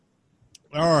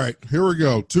All right, here we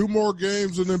go. Two more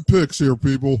games and then picks here,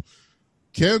 people.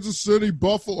 Kansas City,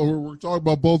 Buffalo. We're talking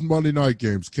about both Monday night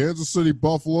games. Kansas City,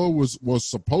 Buffalo was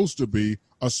supposed to be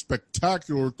a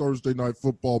spectacular Thursday night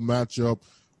football matchup.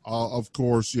 Of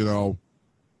course, NFL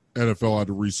had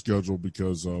to reschedule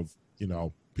because of,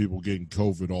 people getting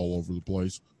COVID all over the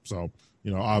place. So,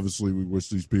 obviously we wish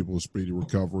these people a speedy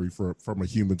recovery from a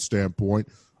human standpoint.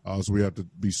 So we have to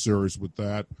be serious with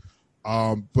that.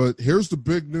 But here's the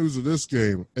big news of this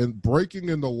game. And breaking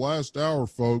in the last hour,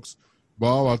 folks.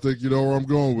 Bob, I think you know where I'm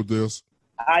going with this.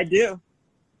 I do.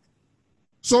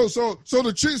 So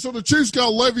the Chiefs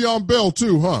got Le'Veon Bell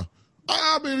too, huh?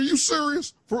 I mean, are you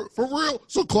serious? For real?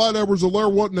 So Clyde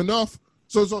Edwards-Helaire wasn't enough?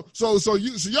 So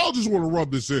y'all just want to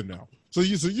rub this in now.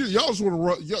 Y'all just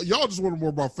want to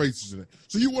rub our faces in it.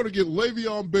 So you want to get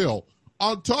Le'Veon Bell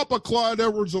on top of Clyde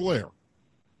Edwards-Helaire?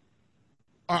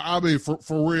 I mean, for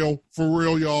real,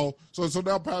 y'all. So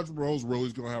now Patrick Mahomes really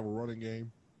is going to have a running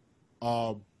game.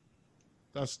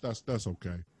 That's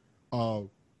okay.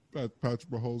 Patrick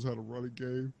Mahomes had a running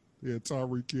game. He had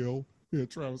Tyreek Hill. He had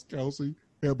Travis Kelce.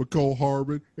 He had McCole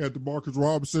Hardman. He had DeMarcus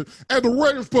Robinson. And the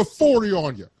Raiders put 40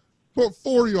 on you. Put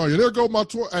 40 on you. There go my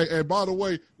hey, by the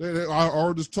way, I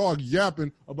heard this talk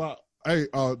yapping about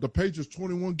the Patriots'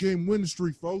 21-game winning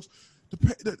streak, folks.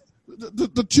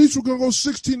 The Chiefs were going to go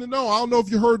 16-0. I don't know if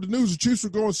you heard the news. The Chiefs were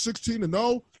going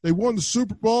 16-0. They won the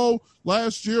Super Bowl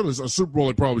last year. There's a Super Bowl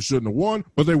they probably shouldn't have won,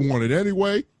 but they won it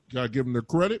anyway. Got to give them their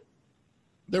credit.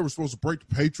 They were supposed to break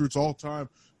the Patriots' all-time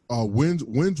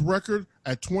wins record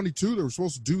at 22. They were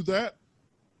supposed to do that.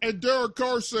 And Derek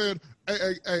Carr said,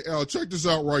 hey, check this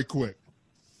out right quick.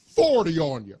 40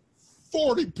 on you.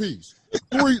 40 piece.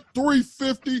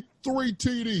 350, 3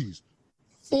 TDs.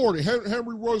 40.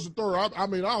 Henry Rose III. I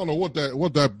mean, I don't know what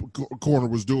that corner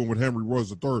was doing with Henry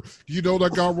Rose III. You know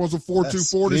that guy runs a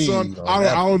 4.240, son.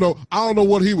 I don't know. I don't know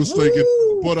what he was thinking,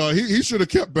 but he should have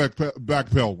kept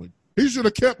backpedaling. He should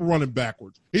have kept running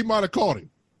backwards. He might have caught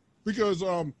him because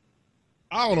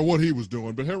I don't know what he was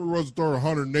doing. But Henry Rose III,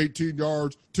 118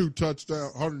 yards, 2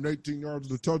 touchdowns, 118 yards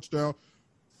and a touchdown,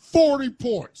 40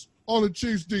 points on the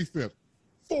Chiefs defense.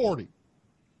 40.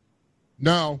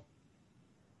 Now,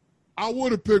 I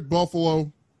would have picked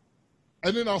Buffalo,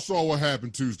 and then I saw what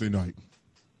happened Tuesday night.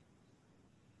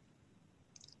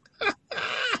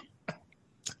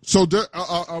 So,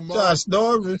 Josh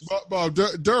Norman.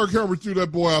 Derrick Henry threw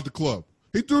that boy out the club.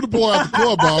 He threw the boy out the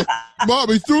club, Bob. Bob,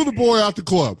 he threw the boy out the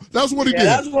club. That's what he did.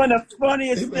 That's one of the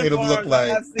funniest made him look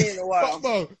like I've seen in a while.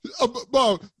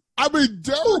 Bob, I mean,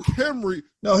 Derrick Henry.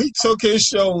 No, he took his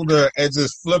shoulder and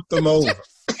just flipped him over.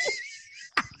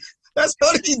 That's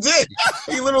what he did.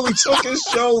 He literally took his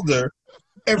shoulder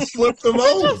and flipped him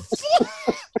over.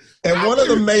 And one of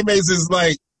the Maymays is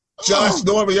like, Josh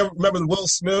Norman, you ever remember Will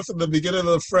Smith in the beginning of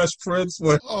The Fresh Prince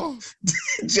when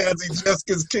Jazzy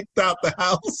Jessica's kicked out the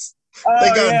house? They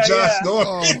got Josh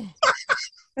Norman.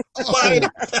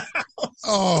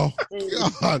 Oh,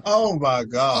 God. Oh, my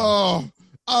God.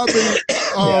 I mean,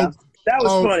 that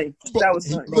was funny. That was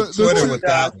funny.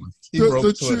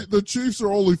 The Chiefs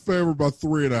are only favored by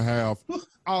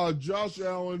 3.5. Josh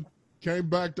Allen came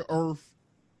back to earth,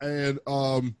 and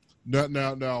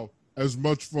now as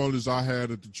much fun as I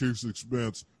had at the Chiefs'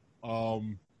 expense,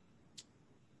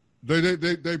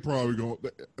 they probably going.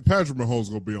 Patrick Mahomes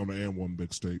going to be on the N1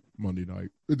 Big State Monday night.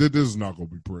 This is not going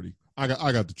to be pretty. I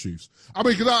got the Chiefs. I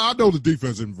mean, because I know the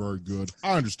defense isn't very good.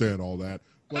 I understand all that,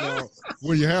 but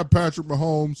when you have Patrick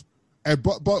Mahomes and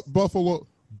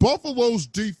Buffalo's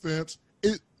defense,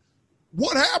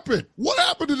 what happened? What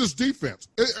happened to this defense?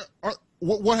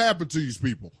 What happened to these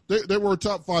people? They were a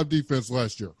top 5 defense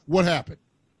last year. What happened?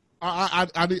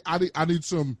 I need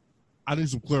some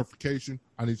clarification.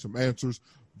 I need some answers,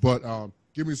 but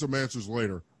give me some answers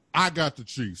later. I got the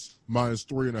Chiefs minus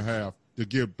 3.5 to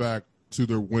get back to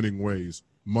their winning ways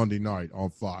Monday night on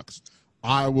Fox.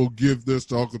 I will give this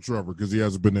to Uncle Trevor because he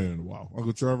hasn't been in a while.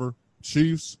 Uncle Trevor,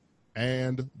 Chiefs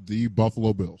and the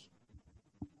Buffalo Bills.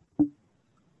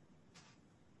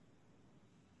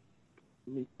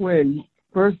 Quinn,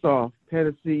 first off,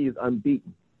 Tennessee is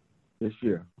unbeaten this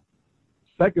year.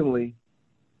 Secondly,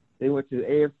 they went to the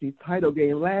AFC title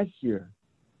game last year.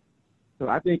 So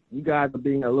I think you guys are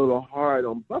being a little hard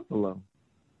on Buffalo.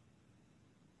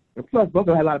 And plus,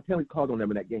 Buffalo had a lot of penalty calls on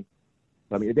them in that game.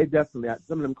 So, I mean, they definitely,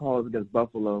 some of them calls against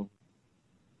Buffalo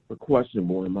were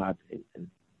questionable in my opinion.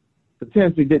 But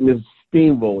Tennessee didn't just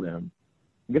steamroll them.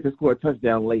 I guess they scored a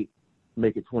touchdown late to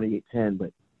make it 28-10,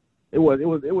 but it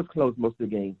was close most of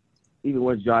the game. Even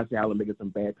when Josh Allen making some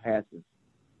bad passes,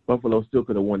 Buffalo still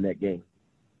could have won that game.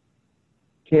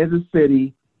 Kansas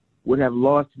City would have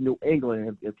lost to New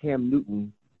England if Cam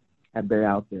Newton have been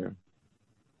out there.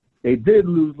 They did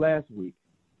lose last week.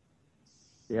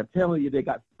 I'm telling you, they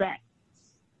got fat.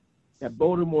 That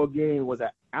Baltimore game was an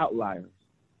outlier.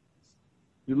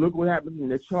 You look what happened in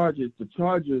the Chargers. The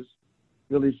Chargers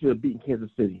really should have beaten Kansas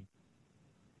City.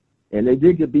 And they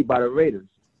did get beat by the Raiders.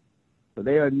 So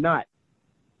they are not,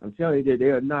 I'm telling you, they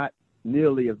are not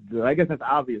nearly as good. I guess that's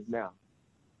obvious now.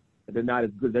 But they're not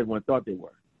as good as everyone thought they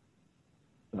were.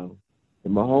 So,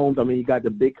 and Mahomes, I mean, he got the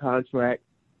big contract.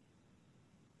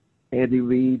 Andy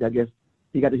Reid, I guess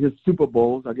he got his Super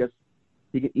Bowls. I guess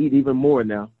he can eat even more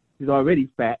now. He's already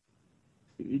fat.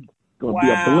 He's going to be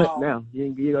a blimp now. He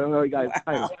got his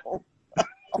title.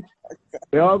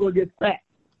 They're all going to get fat,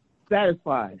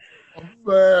 satisfied.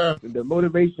 And the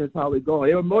motivation is probably gone.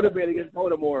 They were motivated against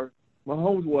Baltimore.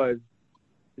 Mahomes was,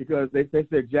 because they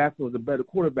said Jackson was a better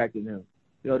quarterback than him.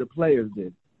 The players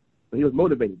did. So he was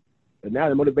motivated. But now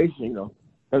the motivation,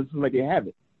 doesn't seem like they have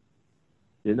it.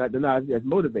 They're not as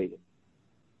motivated.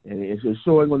 And it's just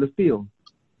showing on the field.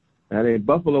 And I think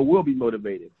Buffalo will be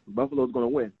motivated. Buffalo's going to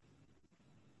win.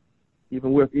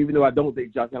 Even though I don't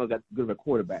think Josh Allen's that good of a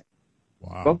quarterback.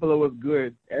 Wow. Buffalo is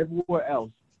good everywhere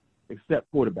else except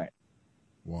quarterback.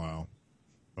 Wow.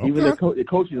 Okay. Even the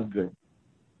coaching is good.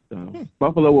 So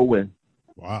Buffalo will win.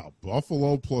 Wow.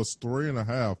 Buffalo plus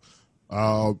 3.5.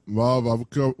 Bob,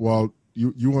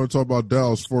 you want to talk about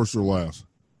Dallas first or last?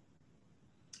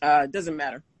 It doesn't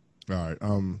matter. All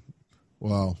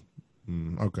right.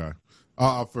 Okay.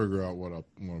 I'll figure out what I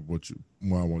want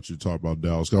you to talk about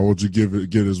Dallas. I want you to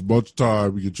get as much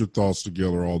time, get your thoughts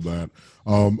together, all that.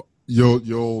 I'll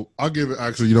give it.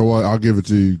 Actually, you know what? I'll give it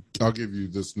to you. I'll give you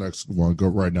this next one. Go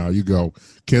right now. You go.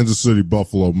 Kansas City,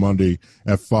 Buffalo, Monday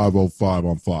at 5:05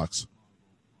 on Fox.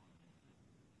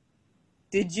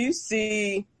 Did you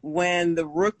see when the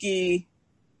rookie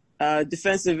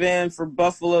defensive end for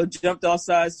Buffalo jumped off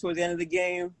sides toward the end of the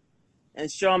game,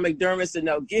 and Sean McDermott said,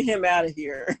 "No, get him out of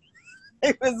here."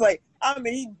 It was like,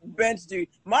 he benched you.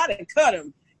 Might have cut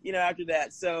him, after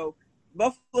that. So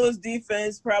Buffalo's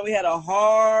defense probably had a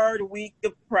hard week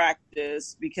of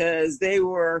practice because they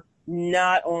were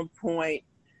not on point.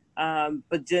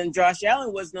 But then Josh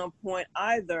Allen wasn't on point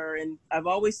either. And I've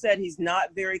always said he's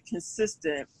not very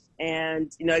consistent.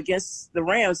 And, against the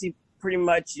Rams, he pretty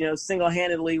much,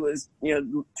 single-handedly was,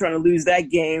 trying to lose that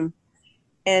game.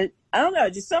 And I don't know,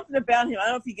 just something about him. I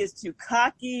don't know if he gets too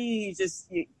cocky.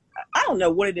 I don't know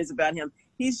what it is about him.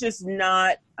 He's just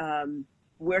not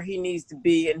where he needs to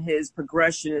be in his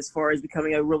progression as far as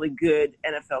becoming a really good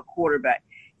NFL quarterback.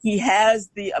 He has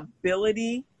the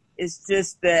ability. It's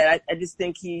just that I just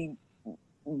think he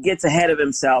gets ahead of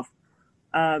himself.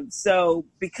 So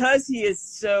because he is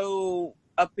so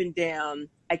up and down,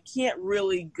 I can't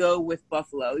really go with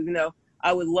Buffalo, even though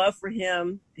I would love for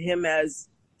him as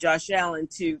Josh Allen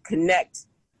to connect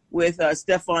with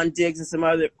Stephon Diggs and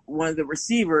one of the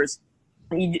receivers.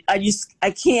 I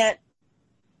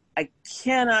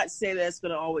cannot say that's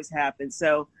going to always happen.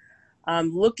 So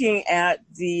looking at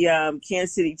the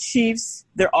Kansas City Chiefs,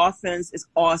 their offense is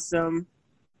awesome.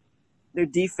 Their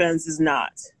defense is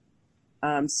not.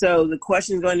 So the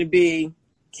question is going to be,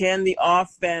 can the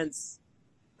offense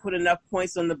put enough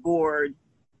points on the board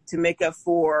to make up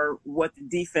for what the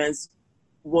defense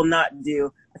will not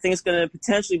do? I think it's going to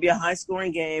potentially be a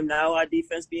high-scoring game, not a lot of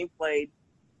defense being played.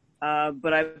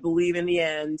 But I believe in the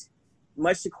end,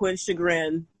 much to Quinn's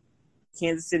chagrin,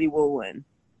 Kansas City will win.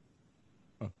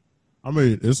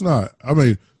 It's not.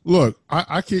 Look,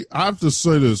 I have to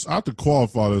say this. I have to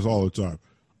qualify this all the time.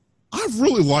 I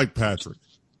really like Patrick.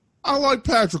 I like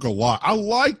Patrick a lot. I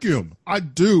like him. I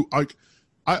do. I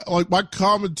like my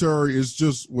commentary is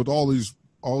just with all these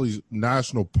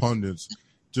national pundits,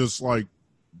 just like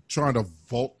trying to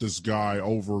vault this guy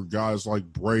over guys like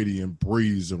Brady and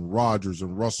Breeze and Rodgers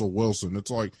and Russell Wilson.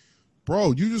 It's like,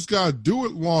 bro, you just gotta do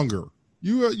it longer.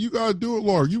 You gotta do it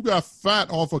longer. You got fat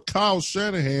off of Kyle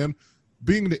Shanahan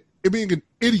being an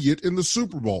idiot in the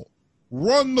Super Bowl.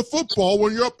 Run the football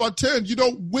when you're up by 10. You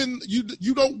don't win.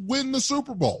 You don't win the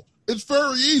Super Bowl. It's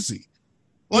very easy.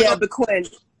 But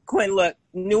Quinn, look,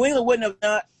 New England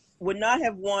would not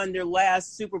have won their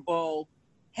last Super Bowl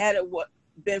had it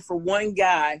been for one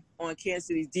guy on Kansas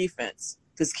City's defense,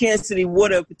 because Kansas City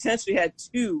would have potentially had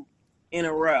 2 in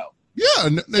a row. Yeah,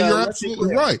 you're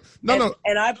absolutely right.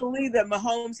 And I believe that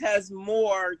Mahomes has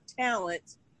more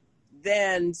talent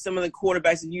than some of the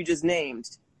quarterbacks that you just named.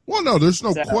 Well, no, there's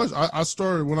no question. I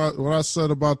started when I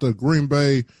said about the Green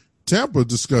Bay Tampa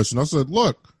discussion. I said,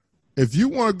 look, if you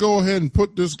want to go ahead and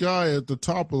put this guy at the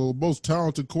top of the most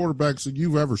talented quarterbacks that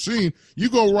you've ever seen, you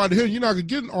go right ahead. You're not gonna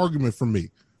get an argument from me.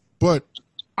 But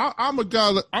I'm a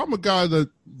guy that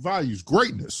values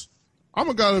greatness. I'm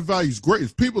a guy that values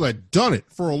greatness. People that done it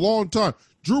for a long time.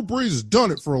 Drew Brees has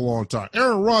done it for a long time.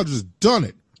 Aaron Rodgers has done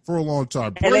it for a long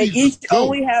time. And they Brady's each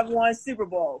only have one Super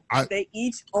Bowl. They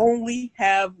each only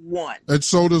have one. And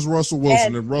so does Russell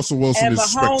Wilson. And Russell Wilson is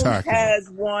Mahomes spectacular. has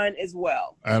one as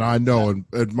well. And I know. And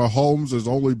Mahomes has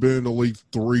only been in the league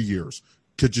 3 years.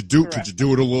 Could you do it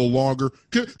a little longer?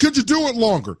 Could you do it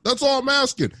longer? That's all I'm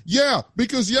asking. Yeah,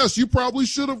 because yes, you probably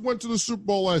should have went to the Super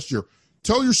Bowl last year.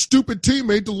 Tell your stupid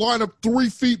teammate to line up 3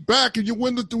 feet back and you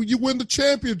win the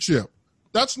championship.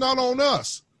 That's not on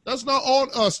us. That's not on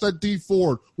us that D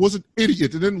Ford was an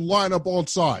idiot and didn't line up on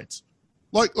sides.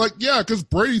 Yeah, because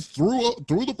Brady threw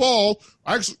the ball.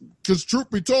 Actually, because truth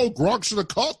be told, Gronk should have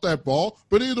caught that ball.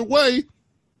 But either way,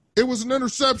 it was an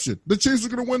interception. The Chiefs are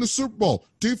going to win the Super Bowl.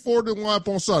 D Ford didn't line up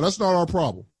on side. That's not our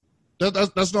problem.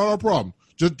 That's not our problem.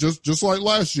 Just like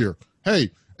last year.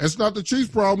 Hey, it's not the Chiefs'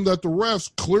 problem that the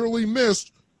refs clearly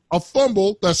missed a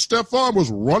fumble that Stephon was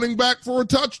running back for a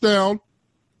touchdown.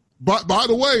 By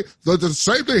the way, the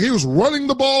same thing, he was running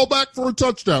the ball back for a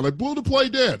touchdown. They blew the play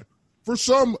dead for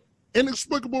some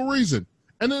inexplicable reason.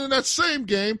 And then in that same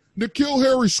game, N'Keal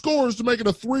Harry scores to make it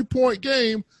a 3-point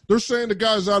game. They're saying the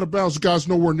guy's out of bounds. The guy's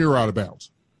nowhere near out of bounds.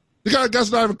 The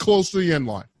guy's not even close to the end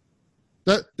line.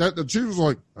 That the Chiefs was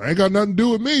like, I ain't got nothing to do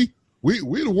with me. We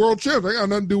the world champs. Ain't got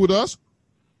nothing to do with us.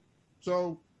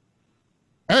 So,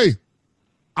 hey,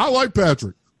 I like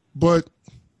Patrick, but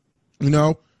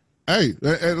hey,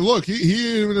 and look,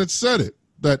 he even had said it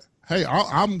that, hey,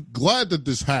 I'm glad that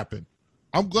this happened.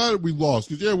 I'm glad that we lost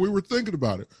because, yeah, we were thinking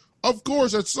about it. Of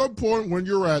course, at some point when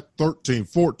you're at 13,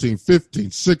 14,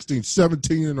 15, 16,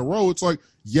 17 in a row, it's like,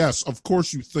 yes, of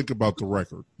course you think about the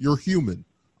record. You're human.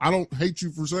 I don't hate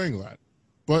you for saying that.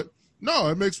 But, no,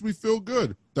 it makes me feel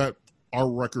good that our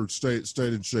record stayed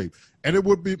in shape. And it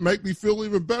would make me feel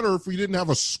even better if we didn't have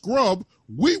a scrub.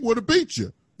 We would have beat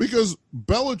you because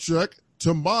Belichick,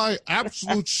 to my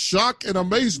absolute shock and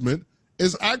amazement,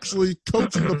 is actually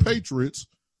coaching the Patriots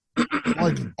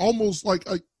almost like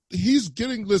he's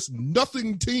getting this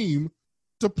nothing team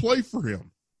to play for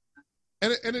him.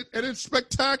 And it's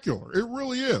spectacular. It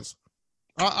really is.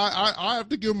 I have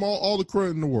to give him all the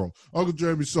credit in the world. Uncle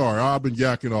Jamie, sorry. I've been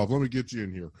yakking off. Let me get you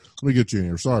in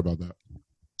here. Sorry about that.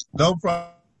 No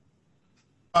problem.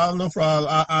 No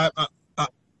problem.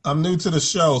 I'm new to the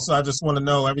show, so I just want to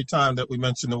know every time that we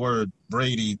mention the word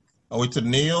Brady, are we to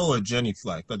Neil or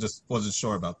genuflect? I just wasn't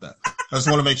sure about that. I just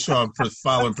want to make sure I'm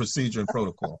following procedure and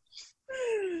protocol.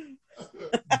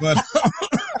 But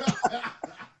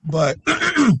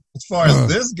as far as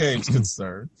this game's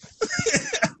concerned,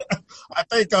 I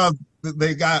think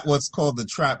they got what's called the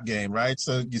trap game, right?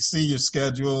 So you see your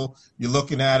schedule, you're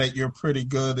looking at it, you're pretty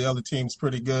good, the other team's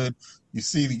pretty good. You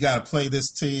see you got to play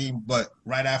this team, but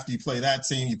right after you play that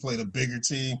team, you play the bigger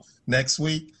team next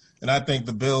week. And I think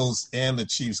the Bills and the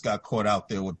Chiefs got caught out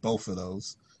there with both of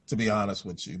those, to be honest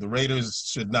with you. The Raiders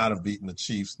should not have beaten the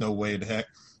Chiefs. No way the heck.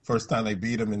 First time they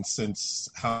beat them in since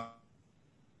how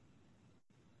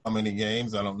many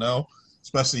games? I don't know,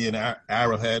 especially in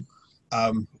Arrowhead.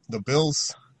 The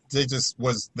Bills,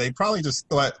 they probably just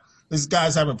thought, these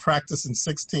guys haven't practiced in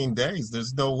 16 days.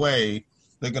 There's no way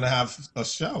they're going to have a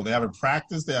show. They haven't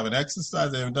practiced. They haven't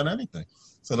exercised. They haven't done anything.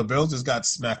 So the Bills just got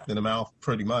smacked in the mouth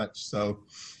pretty much. So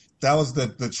that was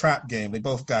the trap game. They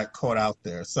both got caught out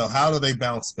there. So how do they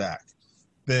bounce back?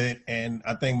 And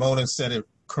I think Monin said it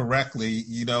correctly.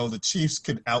 The Chiefs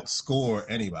can outscore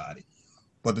anybody,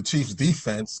 but the Chiefs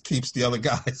defense keeps the other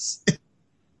guys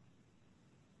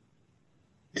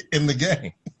in the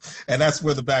game. And that's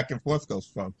where the back and forth goes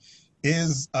from.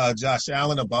 Is Josh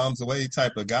Allen a bombs away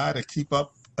type of guy to keep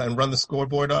up and run the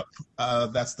scoreboard up?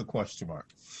 That's the question mark.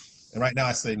 And right now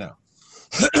I say no.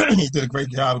 He did a great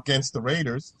job against the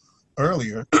Raiders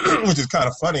earlier, which is kind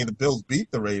of funny. The Bills beat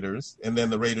the Raiders, and then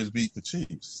the Raiders beat the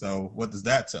Chiefs. So what does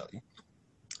that tell you?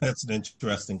 That's an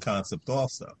interesting concept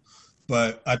also.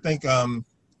 But I think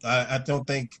I don't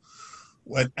think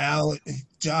what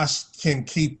Josh can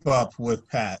keep up with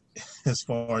Pat as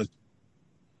far as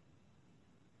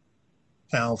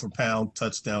pound for pound,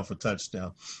 touchdown for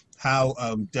touchdown. How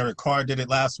Derek Carr did it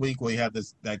last week, where he had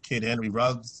that kid Henry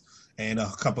Ruggs and a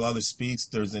couple other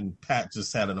speedsters, and Pat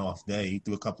just had an off day. He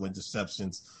threw a couple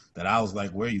interceptions that I was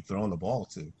like, where are you throwing the ball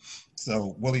to?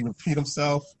 So will he repeat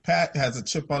himself? Pat has a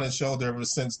chip on his shoulder ever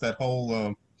since that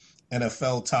whole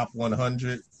NFL top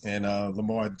 100 and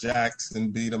Lamar Jackson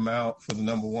beat him out for the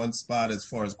number one spot as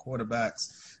far as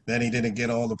quarterbacks. Then he didn't get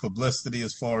all the publicity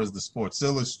as far as the Sports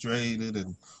Illustrated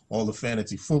and all the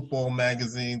fantasy football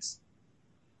magazines.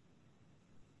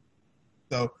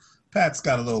 So Pat's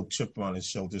got a little chip on his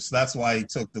shoulder, so that's why he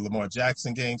took the Lamar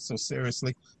Jackson game so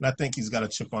seriously. And I think he's got a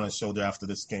chip on his shoulder after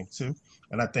this game too.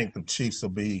 And I think the Chiefs will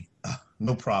be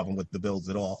no problem with the Bills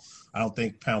at all. I don't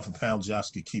think pound for pound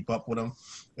Josh could keep up with them.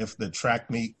 If the track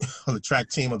meet or the track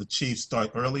team of the Chiefs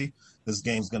start early, this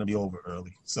game's going to be over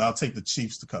early. So I'll take the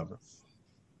Chiefs to cover.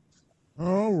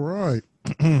 All right.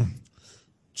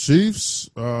 Chiefs,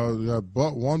 got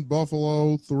one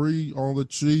Buffalo, 3 on the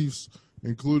Chiefs,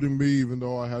 including me, even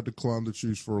though I had to clown the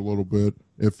Chiefs for a little bit.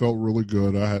 It felt really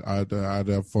good. I had to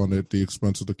have fun at the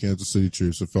expense of the Kansas City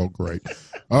Chiefs. It felt great.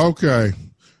 Okay.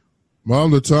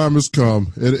 Mom, the time has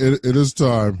come. It is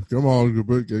time. Come on,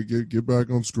 get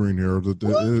back on screen here.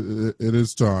 It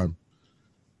is time.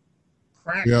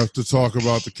 We have to talk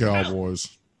about the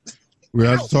Cowboys. We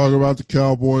have to talk about the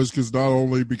Cowboys because not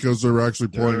only because they're actually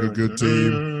playing a good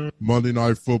team, Monday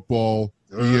Night Football,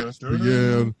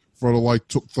 ESPN, in front of like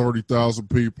 30,000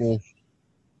 people,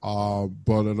 but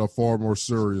on a far more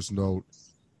serious note,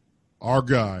 our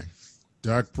guy,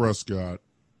 Dak Prescott,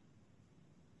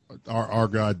 our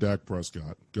guy Dak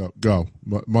Prescott, go.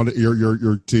 Monday,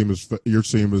 your team is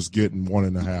getting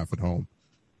 1.5 at home.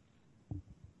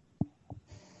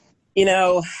 You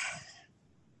know,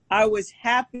 I was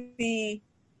happy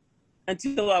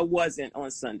until I wasn't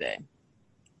on Sunday.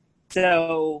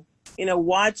 So,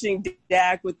 watching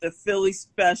Dak with the Philly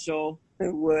special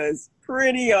was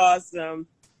pretty awesome.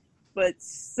 But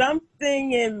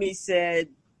something in me said,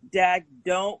 Dak,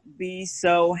 don't be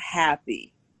so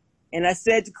happy. And I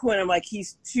said to Quinn, I'm like,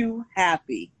 he's too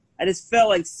happy. I just felt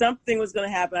like something was going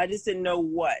to happen. I just didn't know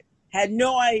what. Had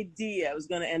no idea it was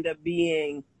going to end up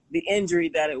being the injury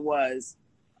that it was.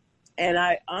 And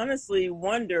I honestly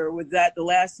wonder, was that the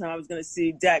last time I was going to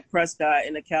see Dak Prescott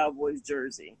in a Cowboys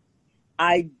jersey?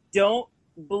 I don't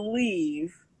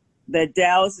believe that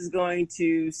Dallas is going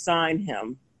to sign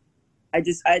him.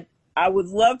 I would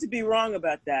love to be wrong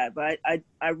about that, but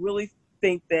I really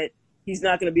think that he's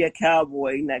not going to be a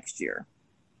Cowboy next year.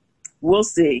 We'll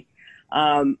see.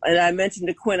 And I mentioned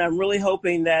to Quinn, I'm really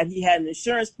hoping that he had an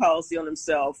insurance policy on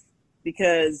himself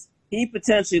because he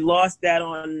potentially lost that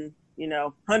on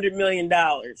 $100 million,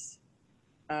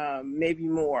 maybe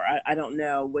more. I don't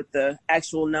know what the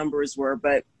actual numbers were,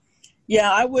 but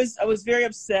yeah, I was very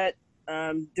upset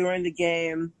during the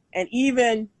game, and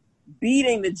even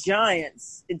beating the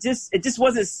Giants, it just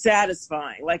wasn't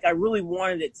satisfying like I really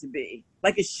wanted it to be,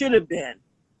 like it should have been,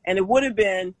 and it would have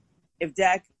been if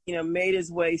Dak made his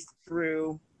way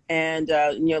through and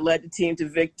led the team to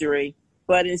victory.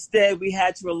 But instead, we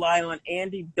had to rely on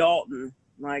Andy Dalton.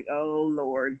 Like, oh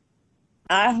Lord.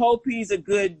 I hope he's a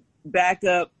good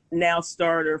backup now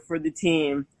starter for the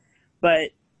team,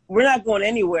 but we're not going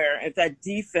anywhere if that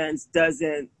defense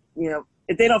doesn't,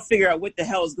 if they don't figure out what the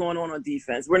hell is going on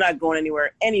defense. We're not going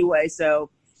anywhere anyway, so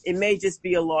it may just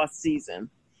be a lost season.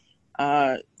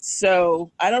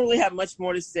 So I don't really have much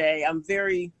more to say. I'm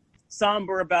very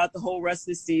somber about the whole rest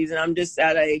of the season. I'm just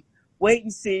at a wait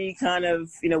and see kind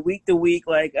of, week to week,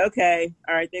 like, okay,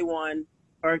 all right, they won,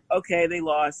 or okay, they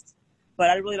lost. But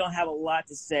I really don't have a lot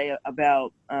to say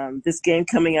about this game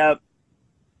coming up.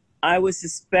 I would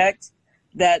suspect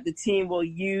that the team will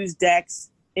use Dak's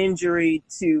injury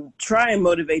to try and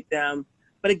motivate them.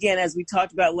 But again, as we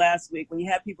talked about last week, when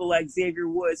you have people like Xavier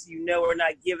Woods, are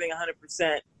not giving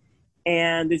 100%,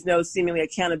 and there's no seemingly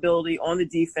accountability on the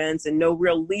defense and no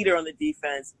real leader on the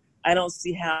defense, I don't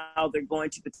see how they're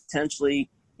going to potentially,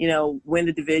 win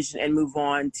the division and move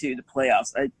on to the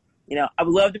playoffs. I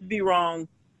would love to be wrong.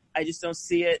 I just don't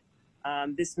see it.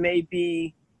 This may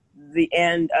be the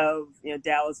end of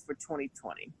Dallas for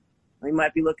 2020. We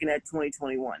might be looking at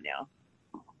 2021 now.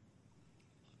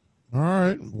 All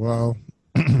right. Well,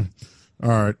 all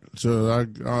right. So,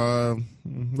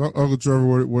 Uncle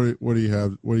Trevor, what do you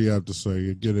have? What do you have to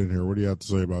say? Get in here. What do you have to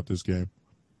say about this game?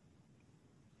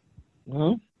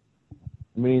 Well,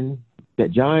 the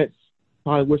Giants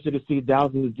probably wish they could see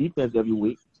Dallas' defense every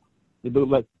week. They look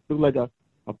like a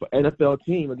NFL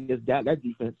team against that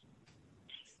defense.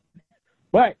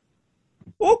 But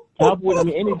Cowboys,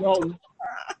 Andy Dalton.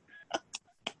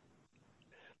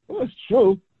 Well, it's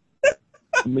true.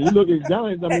 You look at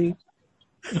Giants,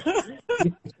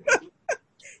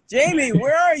 Jamie,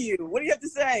 where are you? What do you have to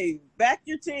say? Back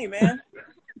your team, man.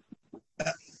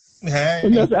 Hey,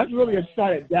 that's really a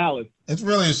shot at Dallas. It's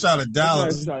really a shot at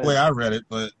Dallas, the way I read it,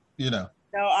 but No,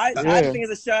 I think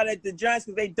it's a shot at the Giants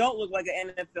because they don't look like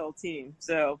an NFL team.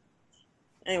 So,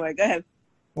 anyway, go ahead.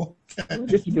 Okay. I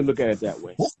guess you can look at it that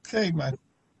way. Okay, man.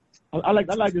 I like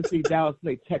to see Dallas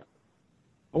play Texas.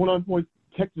 I want to point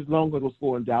Texas Longhorns will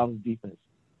score in Dallas' defense.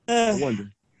 I wonder.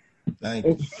 Thank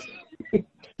you.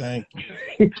 Thank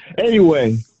you.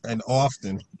 Anyway, And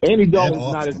often. Andy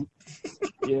Dalton's not as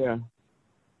yeah.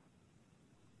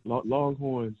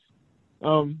 Longhorns.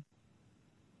 Yeah.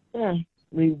 I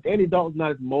mean, Andy Dalton's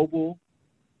not as mobile,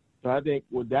 so I think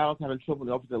with Dallas having trouble in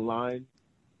the offensive line,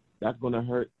 that's going to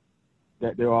hurt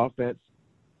their offense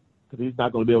because he's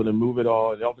not going to be able to move it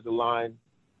all. The offensive line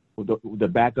with the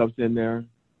backups in there.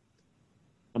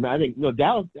 I mean, I think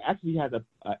Dallas actually has a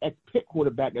ex-Pitt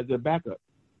quarterback as their backup.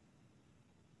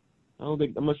 I'm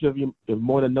not sure if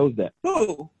more than knows that.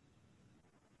 Who?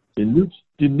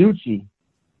 DiNucci.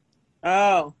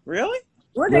 Oh, really?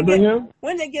 When Remember him?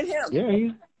 When they get him?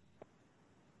 Yeah,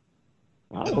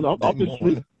 I don't know. Off the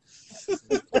street.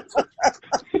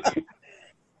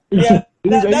 Yeah,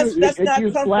 that's not he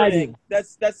was comforting. Flagging.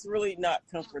 That's really not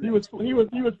comforting. He was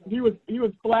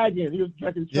flagging. He was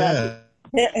checking traffic.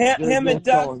 Him and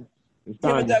Doug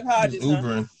Hodges.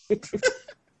 Ubering.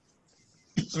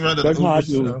 Doug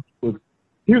Hodges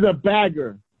he was a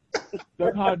bagger.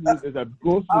 Doug Hodges is a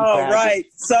grocery bagger. Right.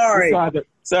 Sorry.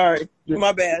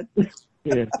 My bad.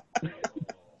 Yeah.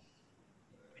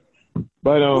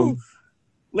 But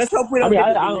let's hope we don't.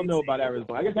 I don't know about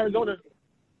Arizona. I guess Arizona.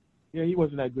 Yeah, he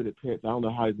wasn't that good at Pitt. I don't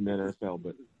know how he's in the NFL,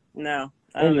 but no.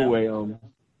 Anyway,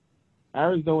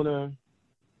 Arizona.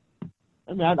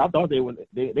 I mean, I thought they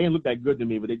didn't look that good to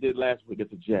me, but they did last week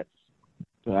against the Jets.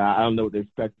 So I don't know what they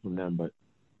expect from them, but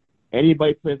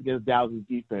anybody plays against Dallas'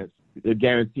 defense, they're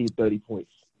guaranteed 30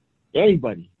 points.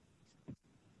 Anybody.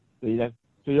 So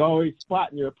you're always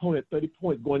spotting your opponent 30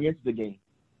 points going into the game.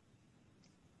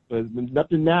 So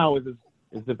nothing now is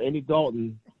if Andy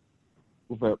Dalton,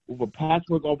 with a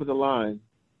patchwork offensive line,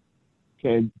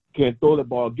 can throw the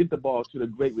ball, get the ball to the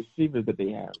great receivers that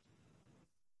they have.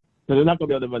 So they're not going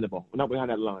to be able to run the ball. We're not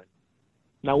behind that line.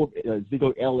 Now with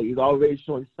Ezekiel Elliott, he's already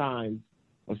showing signs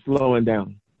of slowing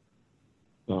down.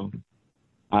 So,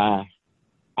 I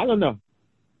don't know.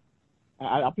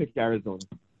 I'll pick Arizona.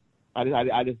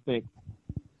 I just think,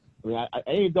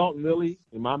 Andy Dalton really,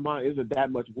 in my mind, isn't that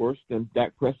much worse than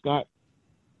Dak Prescott,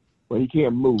 but he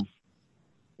can't move,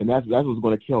 and that's what's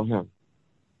going to kill him.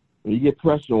 When you get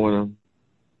pressure on him,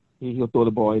 he'll throw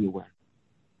the ball anywhere.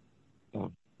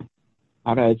 So,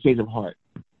 I've had a change of heart.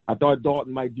 I thought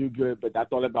Dalton might do good, but I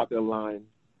thought about their line,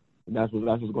 and that's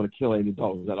what's going to kill Andy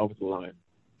Dalton, that offensive line.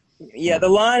 Yeah, the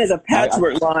line is a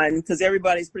patchwork line because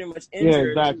everybody's pretty much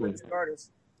injured. Yeah, exactly.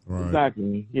 Right.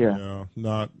 Exactly. Yeah.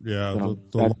 The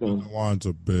line's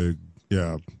a big.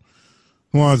 Yeah,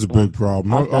 line's a big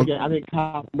problem. I think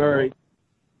Kyler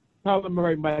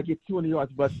Murray might get 200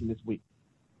 yards rushing this week.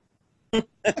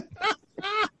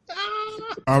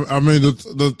 I mean,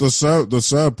 the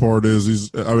sad part is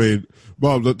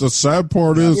the sad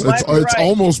part is it's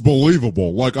almost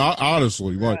believable. Like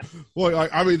honestly,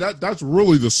 that's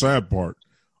really the sad part.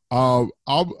 I'm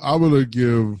gonna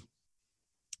give.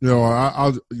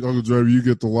 Uncle Jamie, you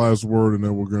get the last word, and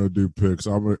then we're gonna do picks.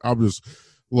 I've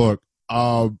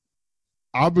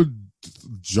been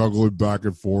juggling back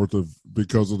and forth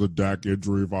because of the Dak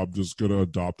injury. If I'm just gonna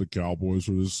adopt the Cowboys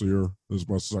for this year as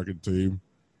my second team,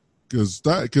 because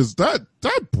that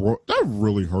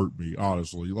really hurt me.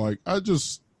 Honestly,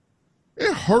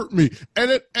 it hurt me,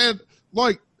 and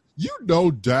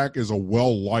Dak is a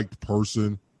well liked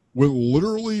person with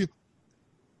literally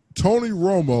Tony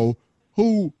Romo,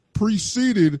 who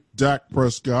preceded Dak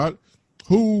Prescott,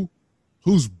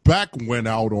 whose back went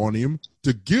out on him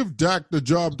to give Dak the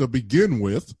job to begin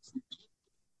with.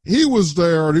 He was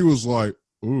there and he was like,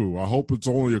 "Ooh, I hope it's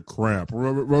only a cramp."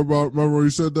 Remember when he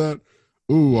said that?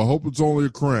 "Ooh, I hope it's only a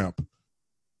cramp."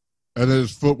 And then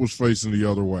his foot was facing the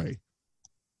other way.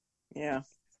 Yeah.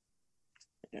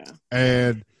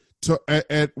 And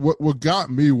what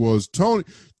got me was Tony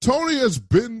has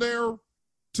been there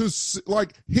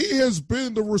he has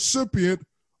been the recipient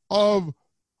of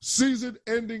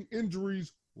season-ending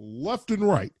injuries left and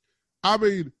right. I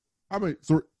mean,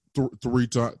 three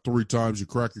times you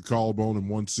crack your collarbone in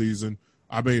one season.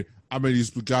 I mean, these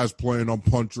guys playing on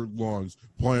punctured lungs,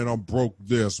 playing on broke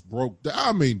this, broke that.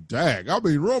 I mean, dang. I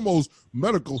mean, Romo's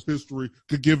medical history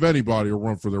could give anybody a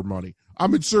run for their money. I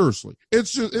mean, seriously,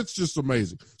 it's just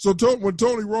amazing. So when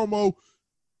Tony Romo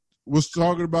was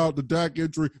talking about the Dak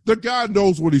injury, the guy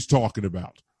knows what he's talking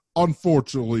about,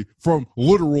 unfortunately, from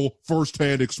literal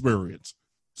firsthand experience.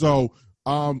 So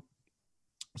it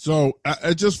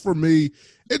just, for me,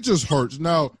 it just hurts.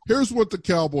 Now, here's what the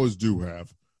Cowboys do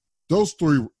have. Those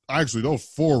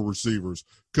four receivers.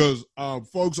 Because,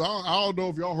 folks, I don't know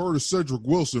if y'all heard of Cedric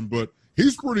Wilson, but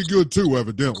he's pretty good too,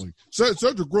 evidently.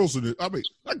 Cedric Wilson,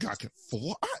 that guy can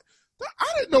fly. I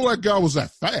didn't know that guy was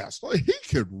that fast. Like, he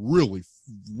could really,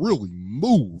 really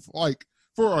move. Like,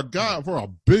 for a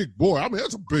big boy. I mean,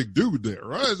 that's a big dude there,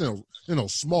 right?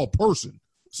 That's small person.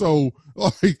 So,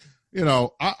 like,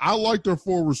 I like their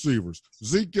 4 receivers.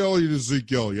 Zeke Elliott is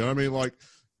Zeke Elliott. I mean, like,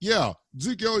 yeah,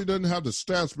 Zeke Elliott doesn't have the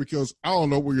stats because, I don't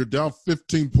know, when you're down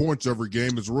 15 points every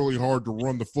game, it's really hard to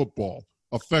run the football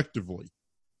effectively,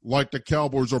 like the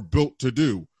Cowboys are built to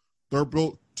do. They're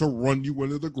built to run you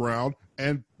into the ground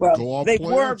and go off play action.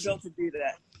 They were built to do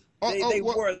that. They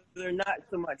were. They're not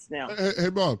so much now. Hey,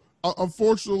 Bob,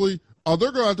 unfortunately, they're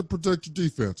going to have to protect your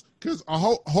defense because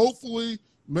hopefully,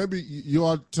 maybe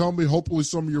you'll tell me, hopefully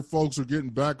some of your folks are getting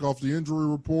back off the injury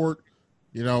report.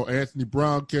 Anthony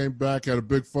Brown came back, had a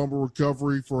big fumble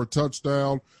recovery for a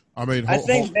touchdown. I mean, I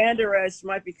think Van Der Esch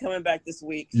might be coming back this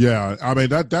week. Yeah, I mean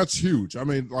that's huge. I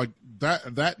mean, like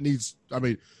that needs. I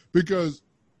mean, because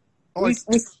we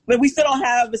still don't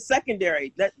have a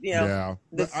secondary. That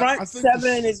the front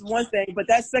seven is one thing, but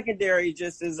that secondary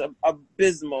just is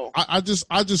abysmal. I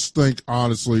just think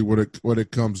honestly, what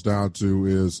it comes down to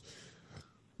is,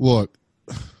 look,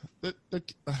 the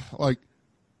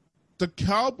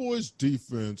Cowboys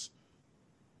defense.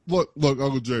 Look,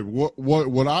 Uncle Jay.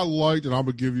 What I liked, and I'm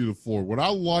gonna give you the floor. What I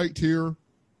liked here,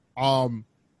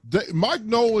 Mike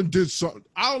Nolan did something.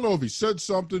 I don't know if he said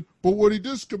something, but what he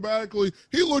did schematically,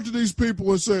 he looked at these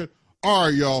people and said, "All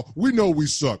right, y'all, we know we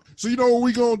suck. So you know what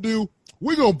we're gonna do?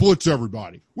 We're gonna blitz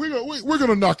everybody. We're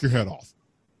gonna knock your head off.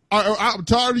 I'm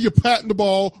tired of you patting the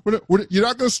ball. You're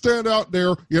not gonna stand out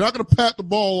there. You're not gonna pat the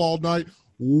ball all night.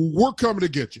 We're coming to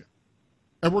get you."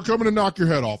 And we're coming to knock your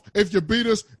head off. If you beat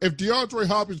us, if DeAndre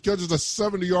Hopkins catches a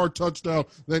 70-yard touchdown,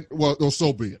 then, well, they'll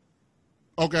still be it.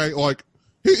 Okay? Like,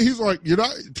 he's like,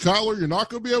 Kyler, you're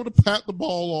not going to be able to pat the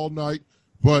ball all night.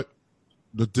 But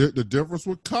the difference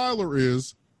with Kyler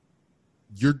is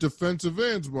your defensive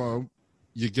ends, Mom,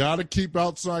 you got to keep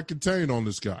outside contain on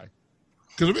this guy.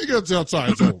 Because if he gets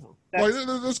outside, it's over. Like,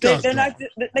 this guy's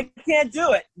they can't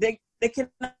do it. They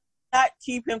cannot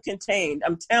keep him contained.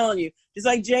 I'm telling you. Just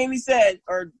like Jamie said,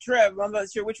 or Trev, I'm not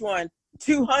sure which one,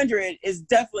 200 is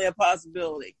definitely a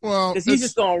possibility. Well, because he's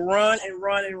just going to run and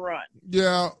run and run.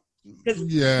 Yeah. Because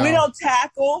we don't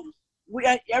tackle.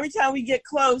 Every time we get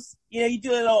close, you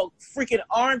do a little freaking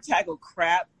arm tackle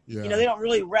crap. Yeah. They don't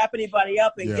really wrap anybody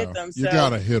up and get them. So, you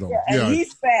got to hit him. Yeah, and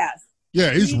he's fast.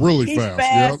 Yeah, he's really fast.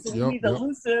 Fast. Yep, he's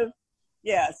elusive.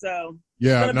 Yeah, so.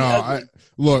 Yeah, no,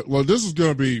 look, this is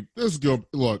going to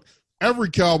look, every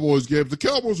Cowboys game, if the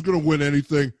Cowboys are going to win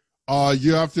anything,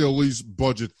 you have to at least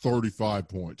budget 35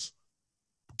 points.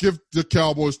 Give the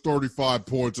Cowboys 35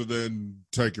 points and then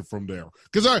take it from there.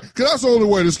 Because that's the only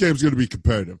way this game's going to be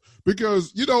competitive.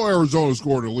 Because, Arizona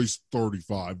scored at least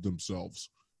 35 themselves.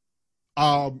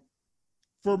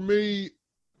 For me,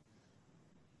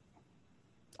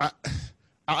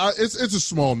 it's a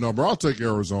small number. I'll take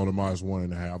Arizona minus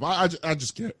 1.5. I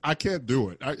just can't. I can't do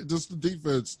it. Just the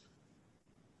defense.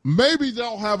 Maybe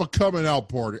they'll have a coming out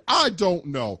party. I don't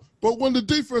know. But when the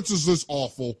defense is this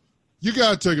awful, you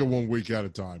got to take it 1 week at a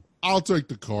time. I'll take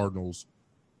the Cardinals.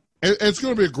 It's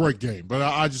going to be a great game, but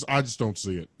I just don't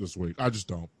see it this week. I just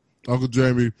don't. Uncle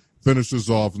Jamie, finish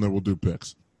this off, and then we'll do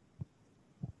picks.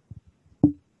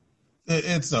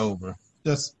 It's over.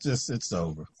 It's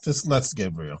over. Just let's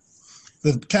get real.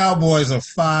 The Cowboys are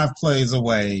 5 plays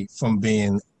away from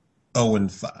being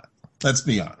 0-5. Let's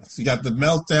be honest. You got the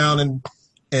meltdown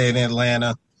in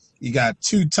Atlanta. You got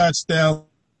 2 touchdowns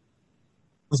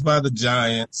by the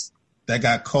Giants that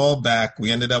got called back.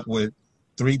 We ended up with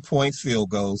 3-point field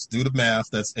goals. Do the math.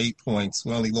 That's 8 points.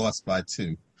 We only lost by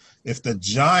 2. If the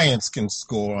Giants can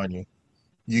score on you,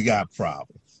 you got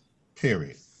problems,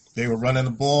 period. They were running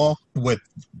the ball with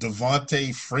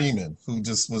Devontae Freeman, who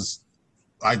just was,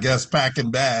 I guess,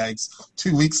 packing bags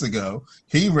 2 weeks ago.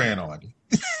 He ran on you,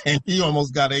 and he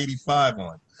almost got 85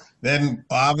 on. Then,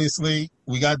 obviously,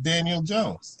 we got Daniel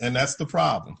Jones, and that's the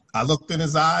problem. I looked in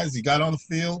his eyes. He got on the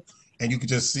field, and you could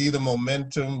just see the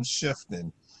momentum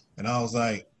shifting. And I was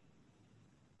like,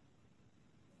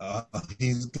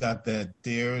 he's got that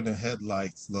deer in the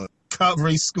headlights look.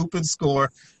 Recovery, scoop and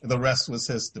score, and the rest was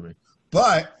history.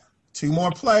 But 2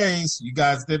 more plays. You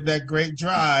guys did that great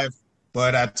drive,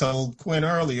 but I told Quinn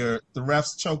earlier, the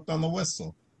refs choked on the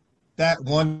whistle. That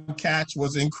one catch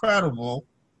was incredible,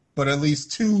 but at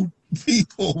least 2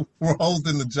 people were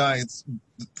holding the Giants'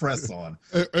 press on.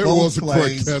 It was a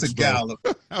plays great catch, to Gallup.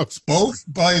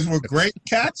 Both plays were great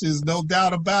catches, no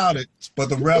doubt about it. But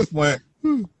the ref went.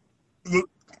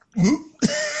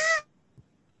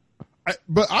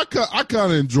 But I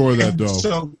kind of enjoy that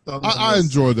though. I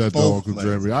enjoy that though, Uncle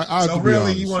Jeremy. I so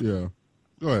really, you want? Yeah.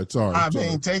 Go ahead. Sorry. I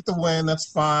mean, take the win.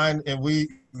 That's fine, and we'd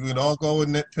all go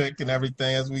and nitpick and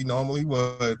everything as we normally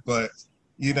would. But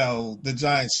the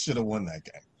Giants should have won that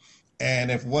game.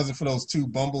 And if it wasn't for those two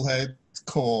bumblehead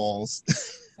calls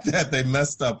that they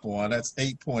messed up on, that's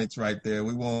 8 points right there.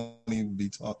 We won't even be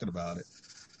talking about it.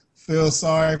 Feel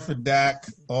sorry for Dak.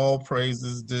 All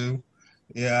praises due.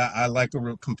 Yeah, I like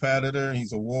a competitor.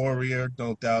 He's a warrior,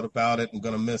 no doubt about it. I'm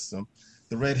going to miss him.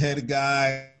 The redheaded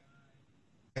guy,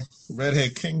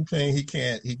 redhead kingpin, he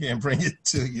can't bring it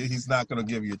to you. He's not going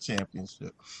to give you a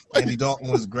championship. Andy Dalton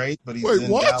was great, but he's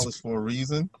in Dallas for a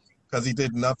reason because he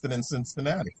did nothing in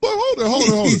Cincinnati. Wait, hold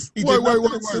on.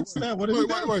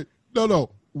 Wait. No.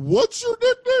 What's your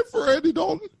nickname for Andy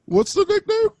Dalton? What's the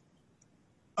nickname?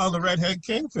 Oh, the redhead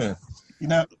kingpin.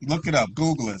 Look it up.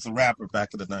 Google it. It's a rapper back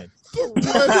in the 90s.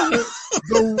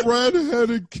 The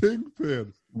redheaded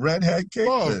kingpin. Redhead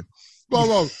kingpin.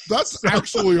 Mom, that's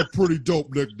actually a pretty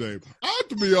dope nickname. I have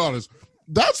to be honest.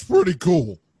 That's pretty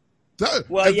cool. They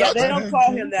don't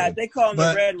call him that. They call him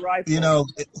the Red Rifle.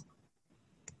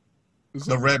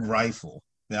 The Red Rifle.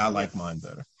 Yeah, I like mine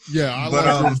better. Yeah, I like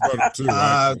yours better too.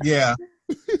 Yeah.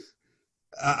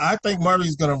 I think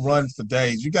Murray's going to run for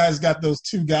days. You guys got those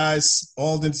two guys,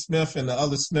 Alden Smith and the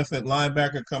other Smith at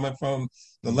linebacker coming from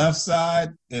the left side.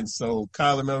 And so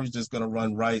Kyler Murray's just going to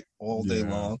run right all day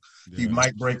long. Yeah. He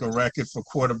might break a record for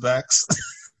quarterbacks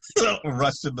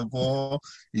rushing the ball.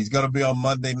 He's going to be on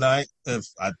Monday night. I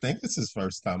think it's his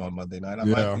first time on Monday night. I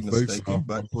might be mistaken,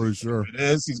 but I'm pretty sure it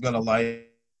is. He's going to light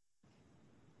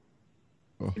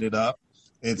it up.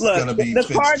 It's going to be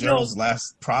Fitzgerald's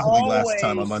last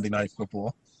time on Monday Night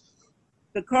Football.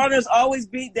 The Cardinals always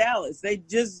beat Dallas. They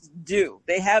just do.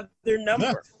 They have their number.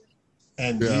 Yeah.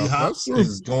 And D-Hop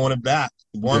is going back.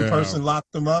 One person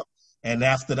locked them up, and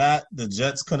after that, the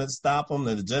Jets couldn't stop them.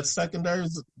 And the Jets secondary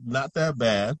is not that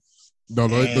bad. No,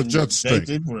 the Jets stink.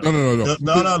 No.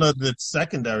 The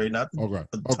secondary, not the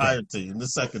entire team. The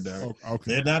secondary,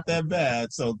 they're not that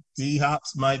bad. So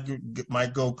D-Hops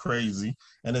might go crazy,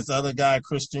 and this other guy,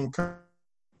 Christian Kirk,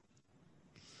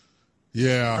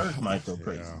 might go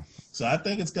crazy. Yeah. So I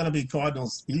think it's going to be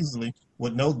Cardinals easily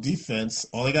with no defense.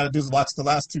 All they got to do is watch the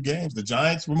last two games. The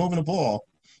Giants were moving the ball.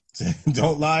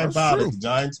 Don't lie about it. The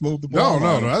Giants moved the ball.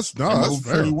 That's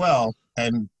pretty well.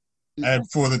 And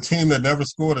for the team that never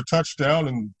scored a touchdown,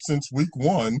 and since week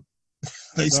one,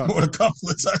 they scored a couple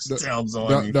of touchdowns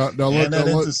on you. And that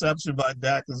interception by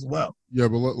Dak as well. Yeah,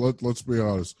 but let's be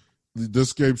honest.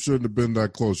 This game shouldn't have been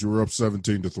that close. You were up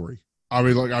 17-3.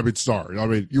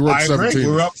 Sorry. You were up 17. We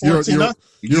were up 14.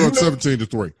 You're up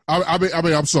 17-3.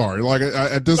 I'm sorry.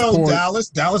 At this point, Dallas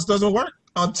doesn't work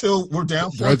until we're down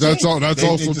 14. That's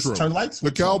also true. Turn light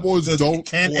switch the Cowboys don't.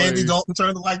 Can Andy Dalton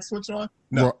turn the light switch on?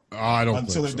 No, I don't.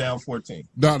 Until they're so. Down 14.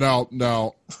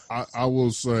 Now, I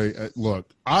will say, look,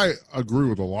 I agree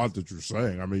with a lot that you're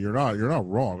saying. I mean, you're not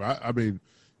wrong. I mean,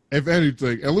 if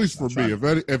anything, at least for me,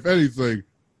 if anything,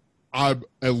 I'm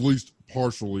at least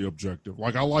partially objective.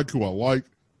 Like, I like who I like,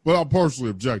 but I'm partially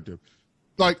objective.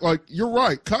 Like you're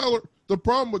right, Kyler. The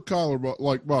problem with Kyler,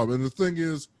 like Bob, and the thing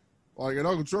is, and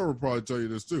Uncle Trevor will probably tell you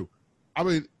this too. I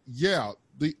mean,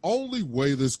 the only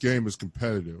way this game is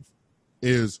competitive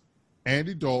is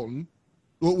Andy Dalton.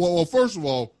 Well, first of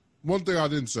all, one thing I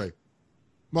didn't say,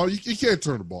 Mom, you can't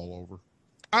turn the ball over.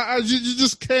 You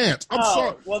just can't. I'm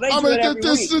sorry. Well, they do it every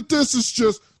week.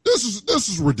 This